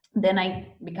then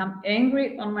I become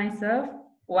angry on myself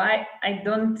why I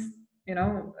don't, you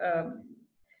know,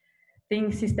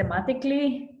 think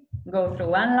systematically, go through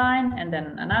one line and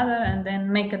then another, and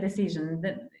then make a decision.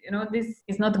 That, you know, this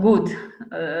is not good.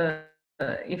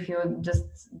 If you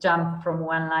just jump from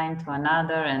one line to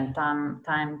another and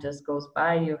time just goes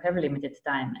by, you have limited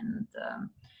time,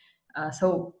 and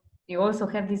so you also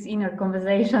have these inner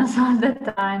conversations all the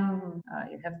time.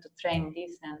 You have to train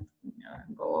this and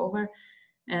go over.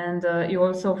 And you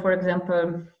also, for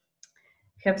example,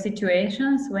 have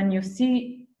situations when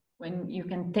you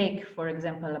can take, for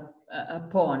example, a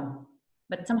pawn,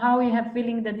 but somehow you have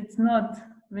feeling that it's not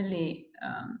really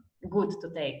good to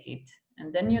take it.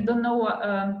 And then you don't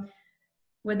know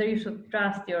whether you should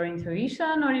trust your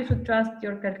intuition or you should trust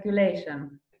your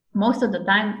calculation. Most of the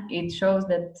time, it shows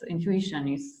that intuition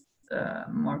is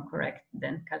more correct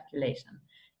than calculation.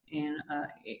 And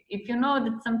if you know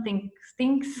that something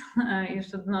stinks, you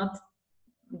should not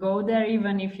go there,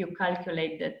 even if you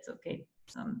calculate that, okay,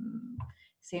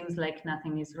 seems like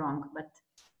nothing is wrong. But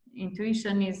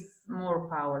intuition is more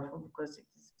powerful because it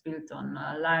is built on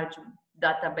a large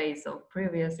database of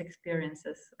previous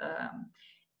experiences.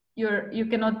 You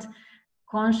cannot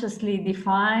consciously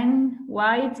define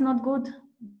why it's not good,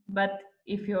 but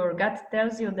if your gut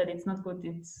tells you that it's not good,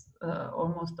 it's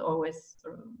almost always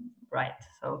right.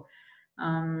 So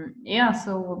yeah,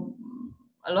 so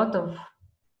a lot of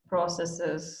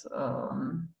processes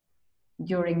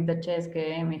during the chess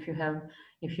game.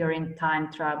 If you're in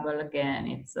time trouble, again,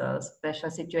 it's a special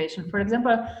situation. For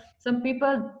example, some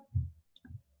people,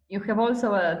 you have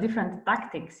also different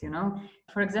tactics, you know.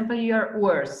 For example, you're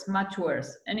worse, much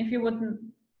worse, and if you wouldn't,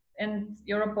 and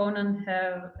your opponent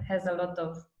has a lot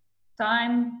of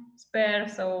time spare,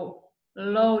 so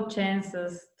low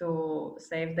chances to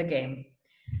save the game.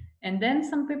 And then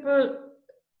some people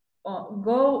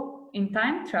go in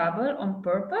time trouble on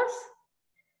purpose,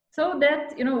 so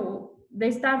that, you know,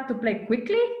 they start to play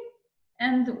quickly,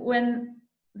 and when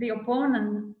the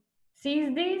opponent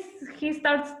sees this, he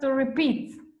starts to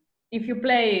repeat. If you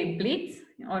play blitz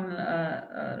on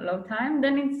low time,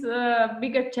 then it's a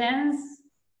bigger chance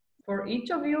for each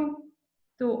of you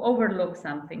to overlook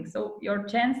something, so your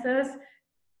chances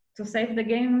to save the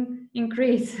game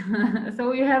increase.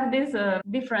 So you have these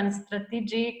different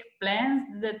strategic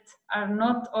plans that are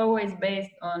not always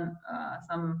based on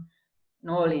some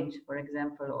knowledge, for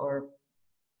example, or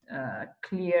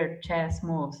clear chess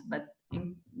moves, but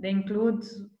they include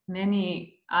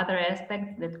many other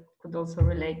aspects that could also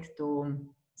relate to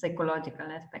psychological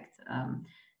aspects.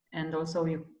 And also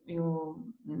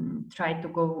you try to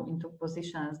go into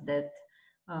positions that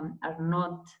are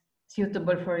not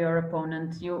suitable for your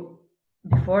opponent. You,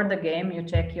 before the game, you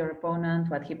check your opponent,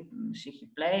 what he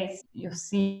plays. You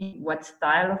see what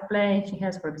style of play she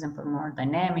has, for example, more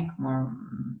dynamic, more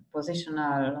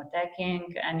positional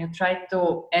attacking, and you try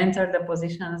to enter the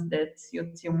positions that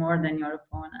suits you more than your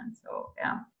opponent. So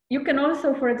yeah, you can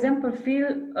also, for example,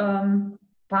 feel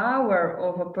power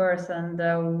of a person,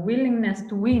 the willingness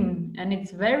to win, and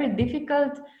it's very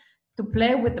difficult to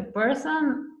play with a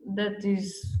person that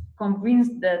is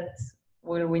convinced that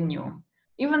will win you,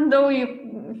 even though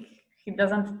he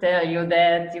doesn't tell you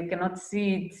that. You cannot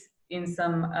see it in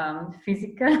some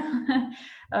physical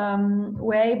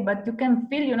way, but you can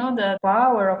feel, you know, the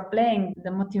power of playing,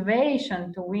 the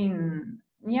motivation to win.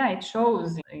 Yeah, it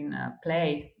shows in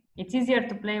play. It's easier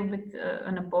to play with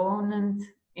an opponent.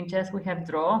 In chess, we have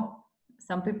draw.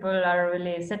 Some people are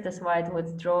really satisfied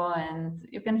with draw, and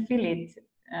you can feel it.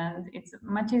 And it's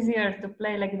much easier to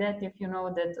play like that if you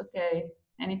know that, okay,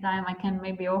 anytime I can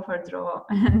maybe offer draw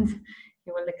and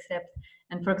he will accept.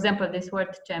 And for example, this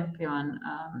world champion,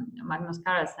 Magnus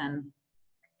Carlsen,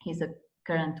 he's a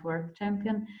current world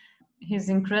champion. He's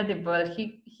incredible.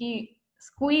 He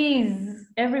squeezes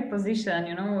every position,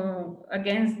 you know,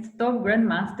 against top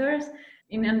grandmasters.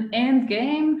 In an end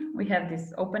game, we have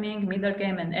this opening, middle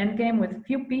game, and end game with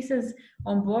few pieces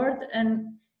on board,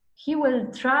 and he will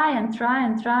try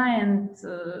and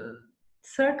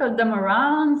circle them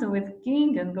around with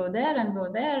king and go there,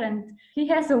 and he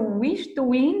has a wish to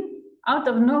win out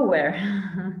of nowhere.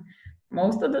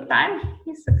 Most of the time,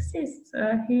 he succeeds.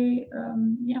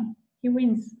 He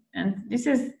wins, and this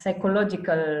is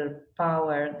psychological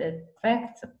power that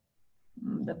affects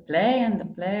the play and the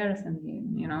players, and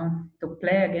you know, to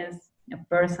play against a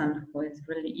person who is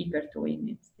really eager to win,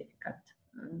 it's difficult.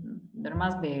 There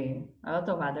must be a lot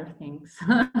of other things.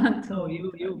 So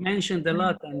you mentioned a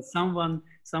lot, and someone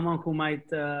who might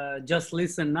just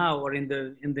listen now or in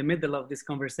the middle of this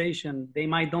conversation, they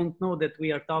might don't know that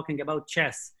we are talking about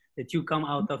chess, that you come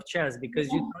out of chess,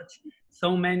 because you touch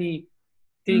so many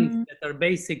things that are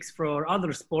basics for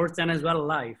other sports and as well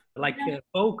life, like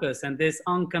focus and this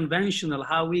unconventional,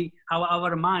 how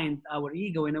our mind, our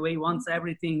ego in a way wants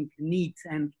everything neat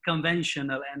and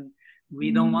conventional, and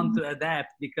we don't want to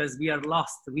adapt because we are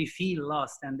lost, we feel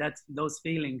lost, and that's those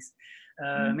feelings.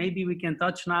 Maybe we can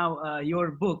touch now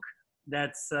your book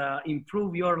that's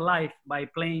improve your life by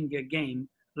playing a game,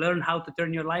 learn how to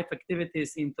turn your life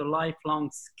activities into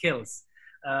lifelong skills.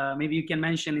 Maybe you can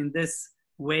mention in this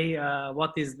way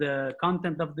what is the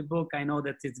content of the book. I know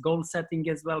that it's goal setting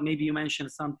as well. Maybe you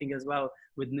mentioned something as well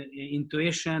with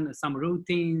intuition, some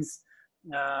routines.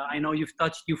 I know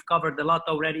you've covered a lot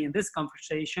already in this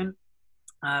conversation,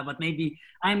 but maybe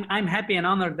I'm happy and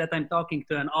honored that I'm talking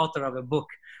to an author of a book,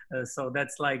 so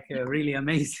that's like really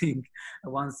amazing.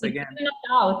 Once again, it's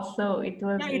not out, so it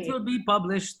will be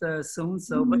published soon,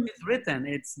 so but it's written,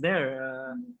 it's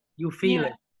there, you feel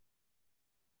it.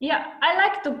 Yeah, I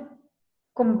like to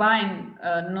combine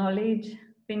knowledge,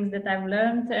 things that I've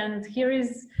learned, and here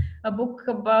is a book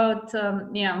about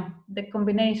the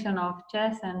combination of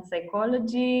chess and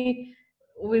psychology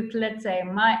with, let's say,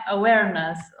 my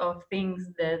awareness of things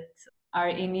that are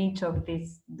in each of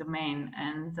this domain.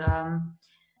 And I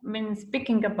mean,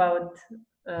 speaking about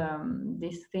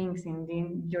these things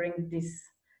during this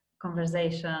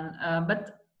conversation,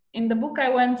 but in the book I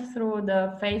went through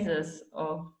the phases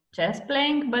of chess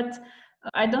playing, but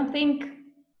I don't think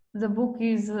the book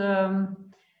is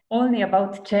only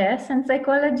about chess and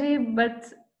psychology,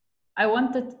 but I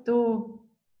wanted to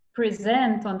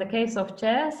present, on the case of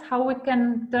chess, how we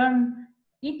can turn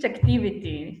each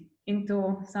activity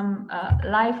into some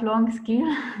lifelong skill.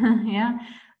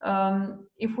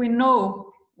 If we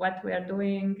know what we are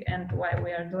doing and why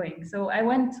we are doing. So I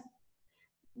went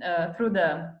through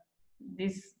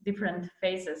these different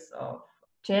phases of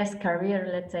chess career,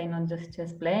 let's say, not just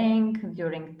chess playing,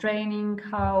 during training,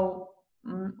 how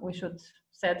we should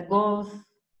set goals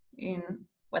in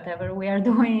whatever we are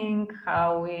doing,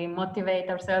 how we motivate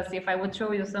ourselves. If I would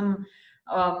show you some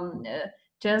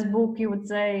chess book, you would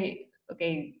say,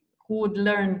 okay, who would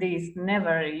learn this?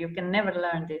 Never, you can never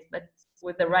learn this, but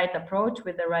with the right approach,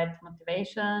 with the right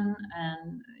motivation,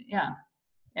 and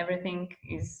everything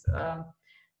is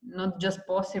not just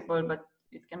possible, but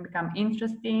it can become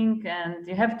interesting, and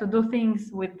you have to do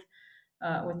things with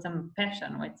some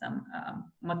passion, with some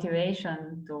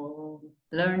motivation to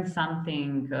learn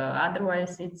something.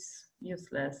 Otherwise, it's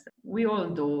useless. We all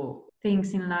do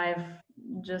things in life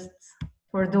just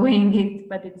for doing it,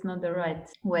 but it's not the right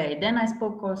way. Then I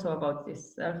spoke also about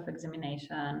this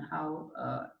self-examination, how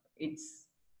it's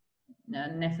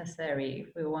necessary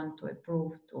if we want to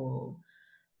improve, to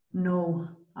know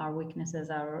our weaknesses,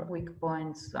 our weak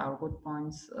points, our good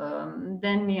points.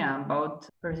 Then about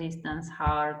persistence,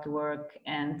 hard work,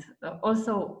 and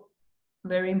also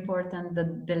very important,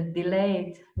 the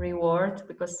delayed reward,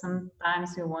 because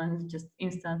sometimes you want just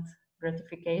instant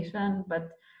gratification,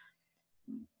 but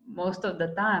most of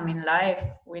the time in life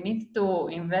we need to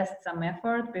invest some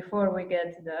effort before we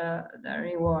get the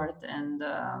reward, and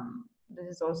this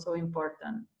is also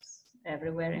important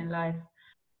everywhere in life.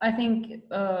 I think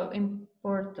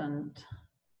important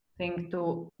thing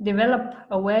to develop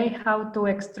a way how to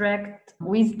extract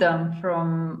wisdom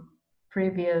from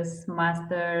previous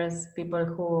masters, people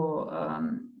who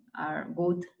are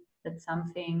good at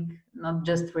something, not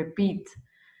just repeat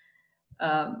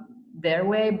their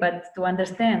way, but to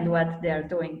understand what they are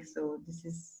doing. So this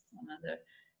is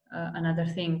another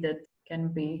thing that can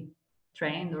be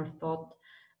trained or taught.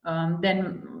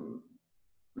 Then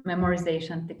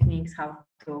memorization techniques, how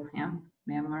to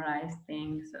memorize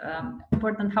things.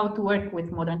 Important how to work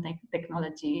with modern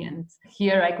technology. And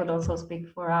here I could also speak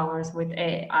for hours with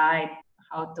AI,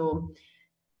 how to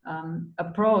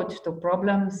approach to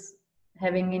problems,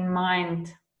 having in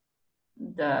mind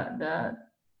the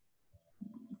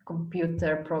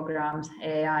computer programs,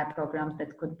 AI programs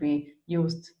that could be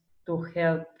used to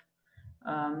help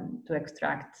to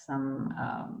extract some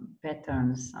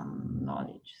patterns, some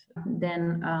knowledge.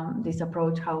 Then this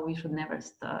approach, how we should never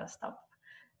stop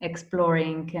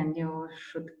exploring, and you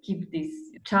should keep this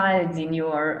child in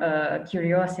your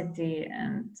curiosity.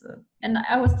 And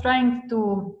I was trying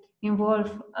to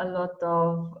involve a lot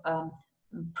of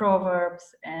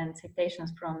proverbs and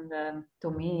citations from the, to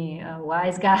me,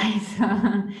 wise guys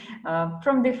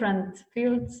from different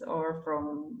fields, or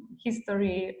from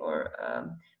history, or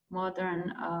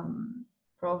modern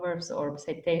proverbs or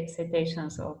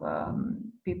citations of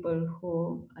people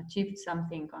who achieved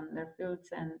something on their fields.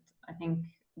 And I think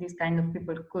these kind of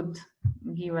people could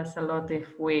give us a lot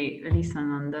if we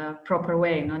listen on the proper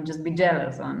way, not just be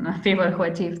jealous on people who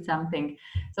achieved something.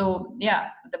 So yeah,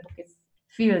 the book is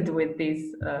filled with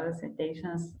these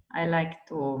citations. I like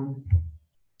to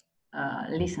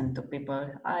listen to people.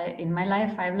 In my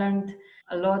life, I've learned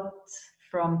a lot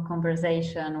from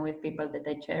conversation with people that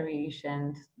I cherish,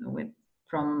 and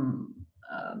from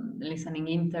listening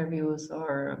interviews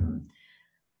or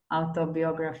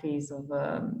autobiographies of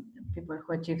people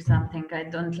who achieve something. I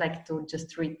don't like to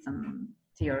just read some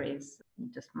theories,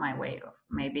 just my way of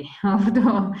maybe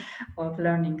of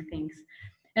learning things.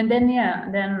 And then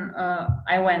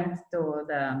I went to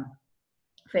the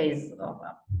phase of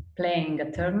playing a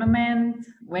tournament.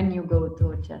 When you go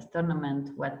to a chess tournament,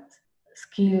 what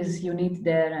skills you need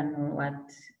there and what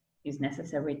is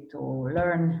necessary to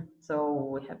learn. So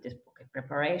we have this book of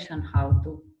preparation, how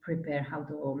to prepare, how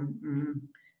to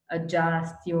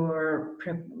adjust your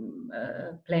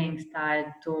playing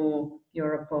style to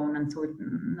your opponent, so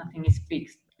nothing is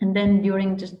fixed. And then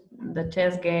during just the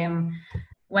chess game,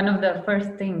 one of the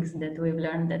first things that we've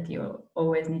learned, that you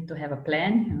always need to have a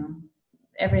plan. You know,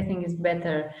 everything is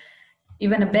better.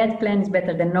 Even a bad plan is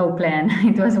better than no plan.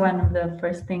 It was one of the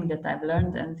first things that I've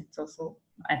learned, and it's also,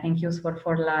 I think, useful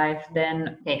for life.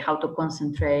 Then, okay, how to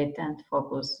concentrate and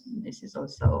focus. This is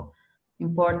also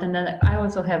important. And I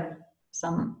also have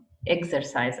some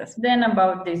exercises. Then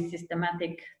about this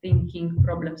systematic thinking,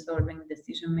 problem solving,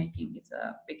 decision making is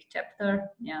a big chapter.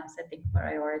 Yeah, setting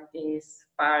priorities,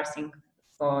 parsing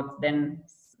thoughts, then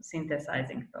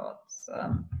synthesizing thoughts,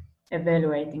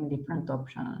 evaluating different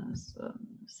options,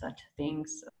 such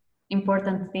things.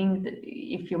 Important thing,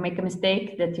 if you make a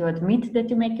mistake, that you admit that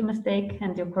you make a mistake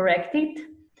and you correct it.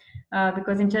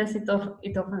 Because in chess, it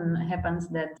often happens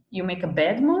that you make a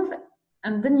bad move,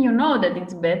 and then you know that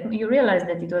it's bad, you realize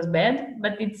that it was bad,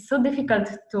 but it's so difficult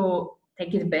to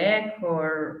take it back,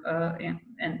 or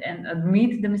and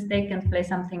admit the mistake and play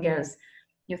something else.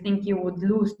 You think you would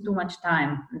lose too much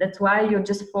time. That's why you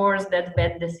just force that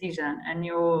bad decision, and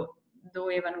you do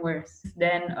even worse.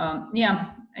 Then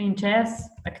yeah, in chess,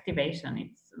 activation,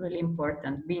 it's really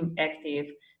important. Being active,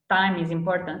 time is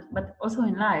important, but also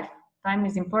in life, time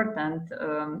is important,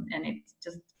 and it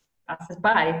just passes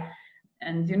by.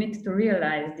 And you need to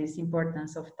realize this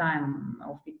importance of time,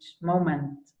 of each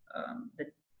moment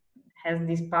that has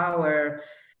this power,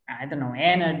 I don't know,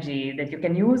 energy that you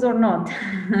can use or not.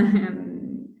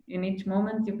 In each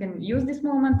moment, you can use this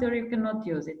moment or you cannot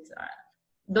use it.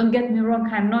 Don't get me wrong,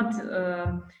 I'm not,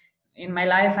 in my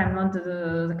life, I'm not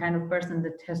the kind of person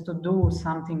that has to do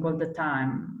something all the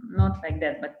time. Not like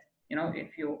that, but you know,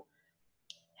 if you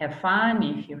have fun,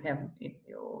 if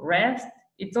you rest,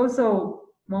 it's also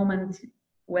moment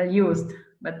well used.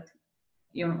 But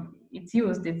you know, it's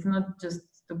used, it's not just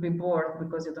to be bored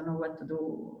because you don't know what to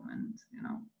do and, you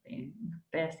know, being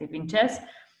passive. In chess,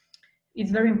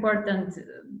 it's very important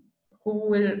who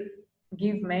will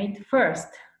give mate first.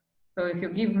 So if you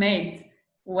give mate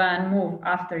one move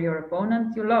after your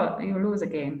opponent, you lose a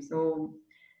game. So,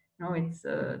 you know, it's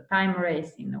a time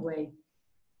race in a way.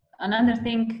 Another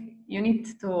thing, you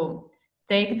need to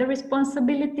take the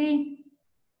responsibility.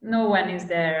 No one is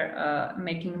there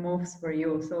making moves for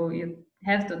you, so you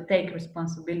have to take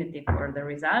responsibility for the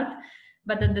result.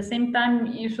 But at the same time,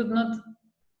 you should not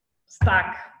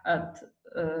stuck at,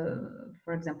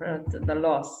 for example, at the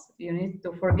loss. You need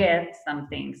to forget some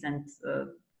things and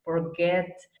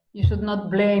forget. You should not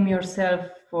blame yourself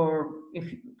for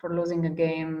losing a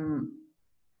game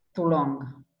too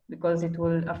long, because it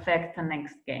will affect the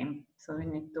next game. So you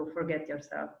need to forget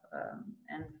yourself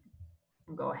and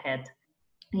go ahead.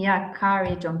 Yeah,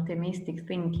 courage, optimistic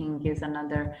thinking is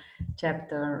another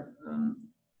chapter.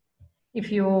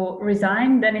 If you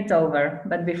resign, then it's over.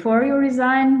 But before you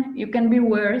resign, you can be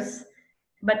worse,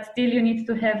 but still you need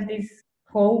to have this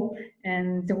hope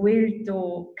and the will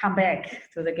to come back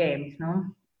to the game, you know?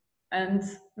 And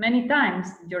many times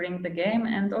during the game,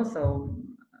 and also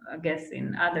I guess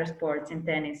in other sports, in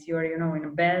tennis, you're, you know, in a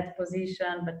bad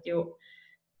position, but you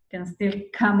can still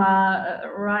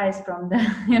rise from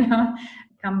the, you know,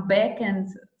 come back and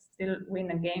still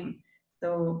win a game.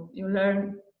 So you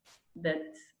learn that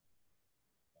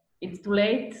it's too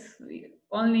late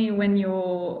only when you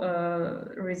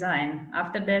resign.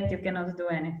 After that, you cannot do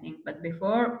anything. But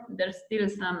before, there's still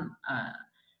some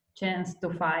chance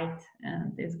to fight,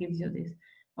 and this gives you this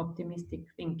optimistic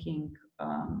thinking.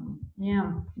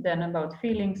 Yeah. Then about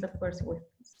feelings, of course, we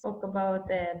spoke about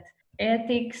that.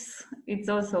 Ethics, it's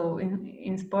also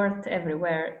in sport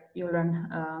everywhere. You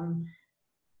learn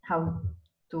how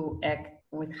to act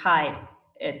with high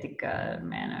ethical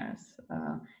manners,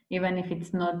 even if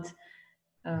it's not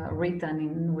written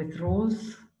in with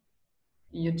rules.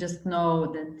 You just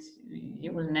know that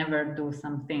you will never do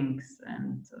some things.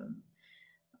 And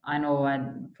I know,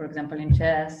 for example, in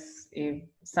chess, if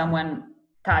someone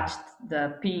touched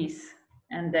the piece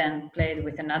and then played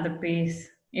with another piece,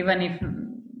 even if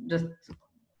just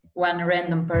one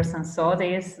random person saw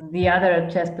this, the other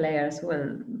chess players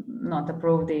will not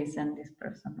approve this, and this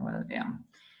person will, yeah,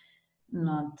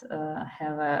 not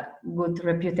have a good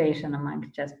reputation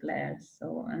among chess players.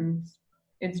 So, and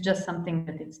it's just something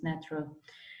that it's natural.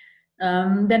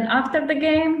 Then after the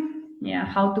game, yeah,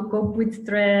 how to cope with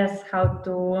stress, how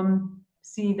to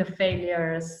see the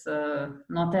failures,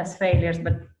 not as failures,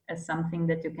 but as something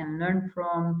that you can learn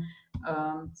from.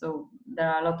 So there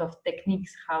are a lot of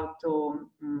techniques how to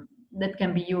that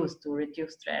can be used to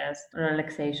reduce stress,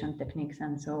 relaxation techniques,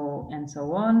 and so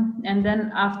on. And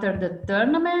then after the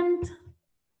tournament,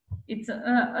 it's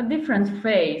a different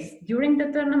phase. During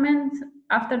the tournament,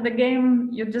 after the game,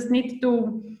 you just need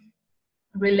to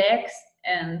relax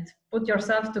and put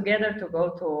yourself together to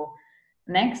go to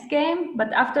next game.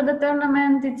 But after the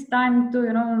tournament, it's time to,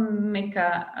 you know, make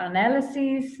a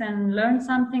analysis and learn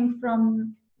something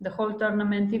from the whole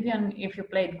tournament. Even if you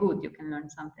played good, you can learn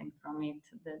something from it.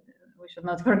 We should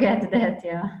not forget that.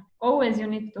 Yeah, always you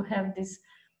need to have this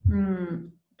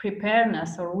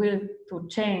preparedness or will to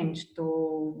change,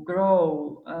 to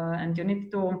grow, and you need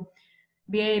to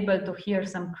be able to hear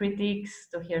some critics,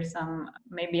 to hear some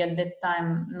maybe at that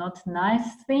time not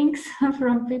nice things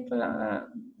from people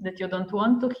that you don't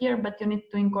want to hear, but you need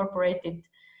to incorporate it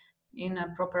in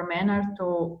a proper manner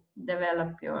to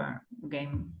develop your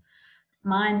game.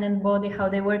 Mind and body, how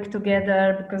they work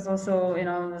together, because also, you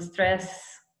know, the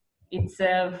stress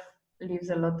itself leaves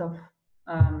a lot of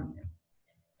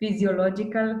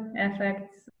physiological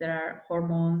effects. There are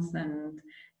hormones and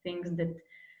things that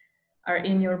are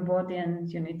in your body, and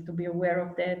you need to be aware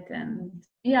of that. And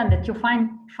yeah, that you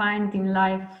find in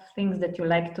life things that you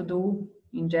like to do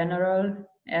in general.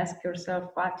 Ask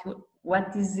yourself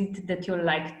what is it that you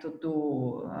like to do,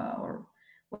 or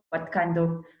what kind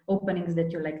of openings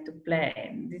that you like to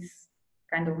play. This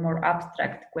kind of more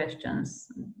abstract questions.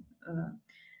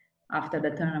 After the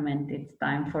tournament, it's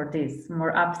time for this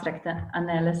more abstract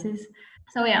analysis.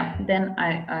 So yeah, then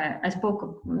I spoke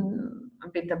a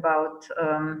bit about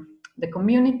the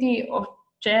community of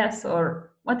chess,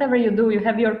 or whatever you do, you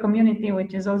have your community,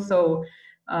 which is also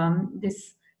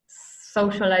this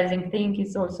socializing thing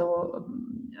is also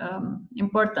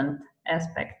important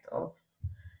aspect of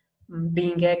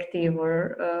being active,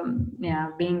 or yeah,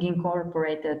 being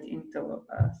incorporated into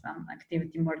some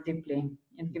activity more deeply.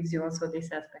 It gives you also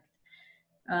this aspect.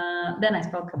 Then I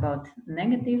spoke about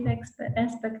negative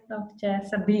aspect of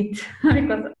chess a bit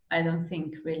because I don't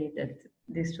think really that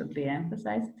this should be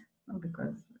emphasized,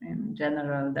 because in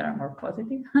general there are more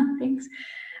positive things.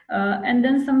 And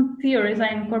then some theories, I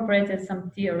incorporated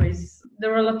some theories.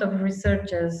 There were a lot of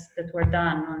researches that were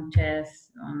done on chess,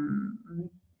 on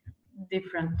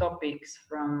different topics,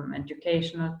 from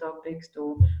educational topics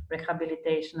to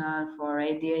rehabilitational for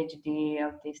ADHD,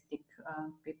 autistic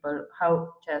people,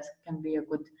 how chess can be a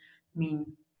good mean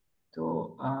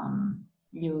to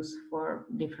use for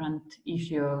different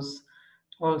issues,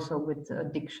 also with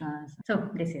addictions. So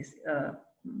this is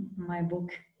my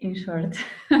book in short.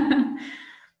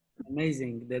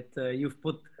 Amazing that you've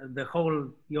put the whole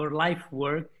your life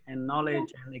work and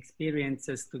knowledge and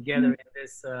experiences together in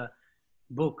this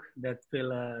book that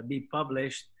will be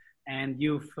published, and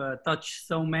you've touched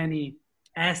so many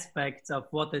aspects of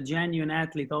what a genuine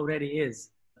athlete already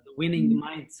is. The winning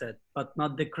mindset, but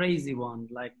not the crazy one,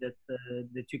 like that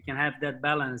that you can have that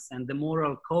balance, and the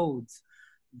moral codes,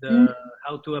 the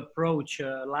how to approach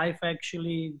life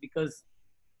actually, because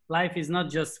life is not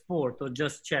just sport or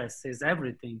just chess, it's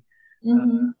everything.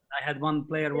 I had one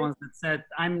player once that said,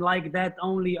 I'm like that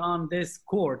only on this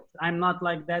court. I'm not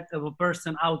like that of a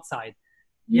person outside.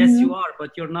 Yes, you are,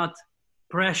 but you're not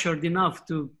pressured enough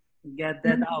to get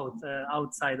that out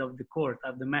outside of the court,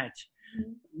 of the match.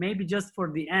 Maybe just for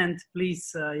the end, please,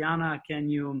 Jana, can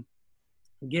you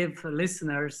give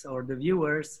listeners or the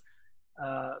viewers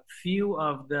few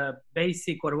of the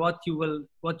basic, or what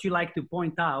you like to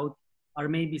point out are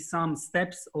maybe some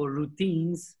steps or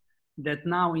routines that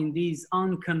now in these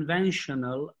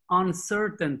unconventional,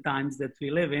 uncertain times that we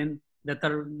live in, that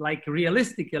are like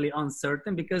realistically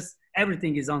uncertain, because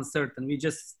everything is uncertain. We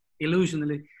just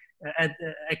illusionally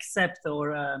accept or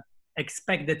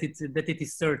expect that it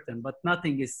is certain, but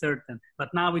nothing is certain. But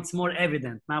now it's more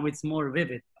evident, now it's more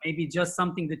vivid. Maybe just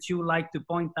something that you like to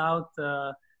point out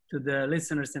to the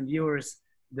listeners and viewers,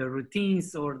 the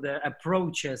routines or the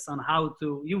approaches on how to,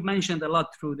 you've mentioned a lot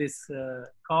through this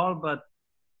call, but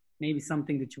maybe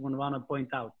something that you want to point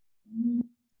out.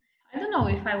 I don't know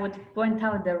if I would point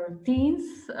out the routines,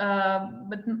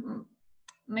 but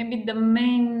maybe the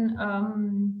main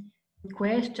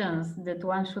questions that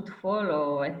one should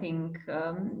follow. I think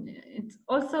it's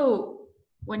also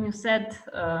when you said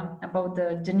about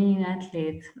the genuine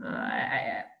athlete,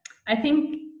 I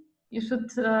think you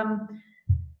should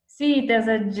see it as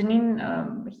a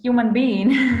genuine human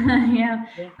being.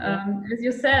 As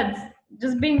you said,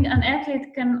 just being an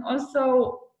athlete can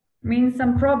also mean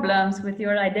some problems with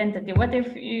your identity. What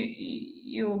if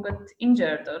you got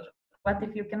injured, or what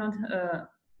if you cannot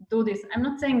do this? I'm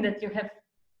not saying that you have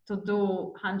to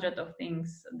do hundreds of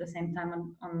things at the same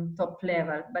time on top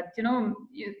level, but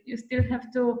you still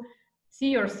have to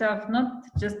see yourself not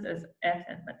just as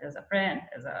athlete, but as a friend,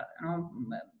 as a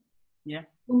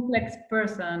complex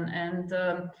person. And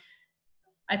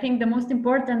I think the most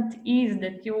important is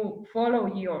that you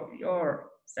follow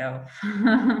yourself,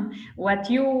 what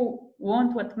you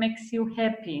want, what makes you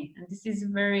happy. And this is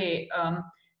very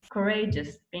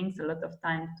courageous things a lot of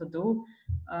time to do.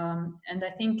 And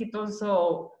I think it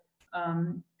also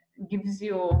gives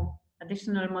you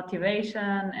additional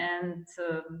motivation and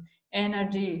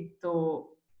energy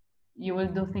you will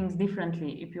do things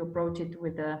differently if you approach it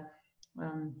with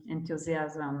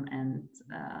enthusiasm, and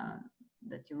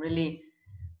that you really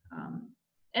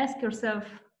ask yourself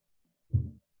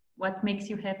what makes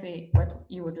you happy, what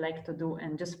you would like to do,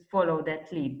 and just follow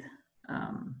that lead.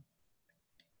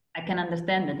 I can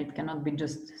understand that it cannot be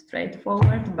just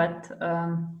straightforward, but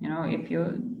if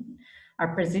you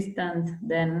are persistent,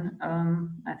 then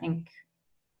I think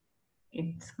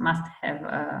it must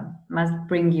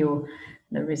bring you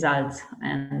the results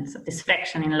and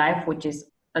satisfaction in life, which is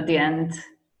at the end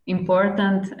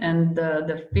important, and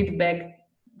the feedback,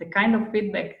 the kind of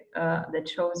feedback that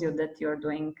shows you that you're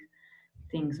doing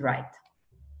things right.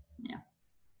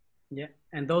 Yeah,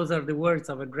 and those are the words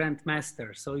of a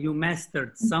grandmaster. So you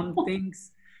mastered some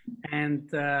things, and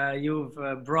you've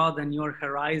broadened your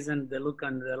horizon, the look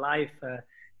on the life.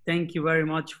 Thank you very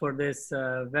much for this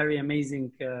very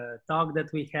amazing talk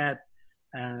that we had,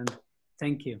 and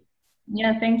thank you.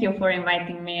 Yeah, thank you for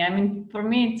inviting me. I mean, for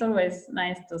me, it's always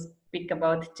nice to speak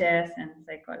about chess and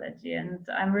psychology, and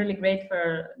I'm really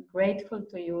grateful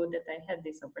to you that I had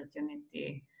this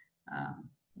opportunity,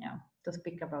 to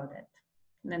speak about it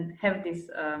and have this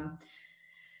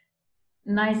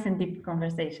nice and deep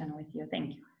conversation with you.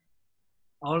 Thank you.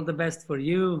 All the best for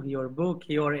you, your book,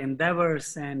 your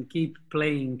endeavors, and keep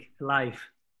playing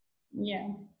life. Yeah,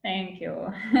 thank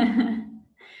you.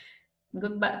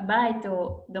 Goodbye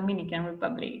to Dominican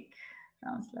Republic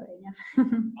from Slovenia.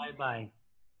 Bye-bye.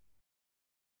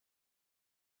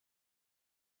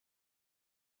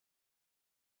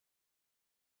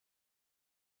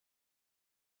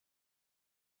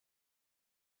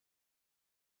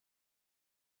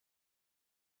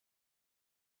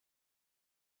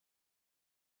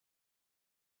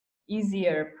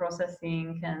 Easier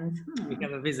processing, and we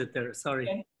have a visitor, sorry.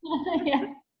 Okay.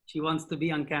 Yeah. She wants to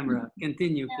be on camera.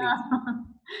 Continue,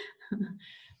 please.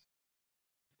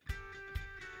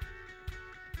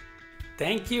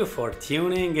 Thank you for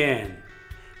tuning in.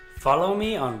 Follow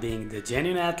me on Being the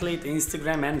Genuine Athlete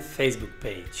Instagram and Facebook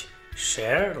page.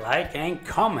 Share, like, and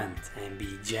comment, and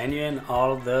be genuine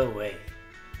all the way.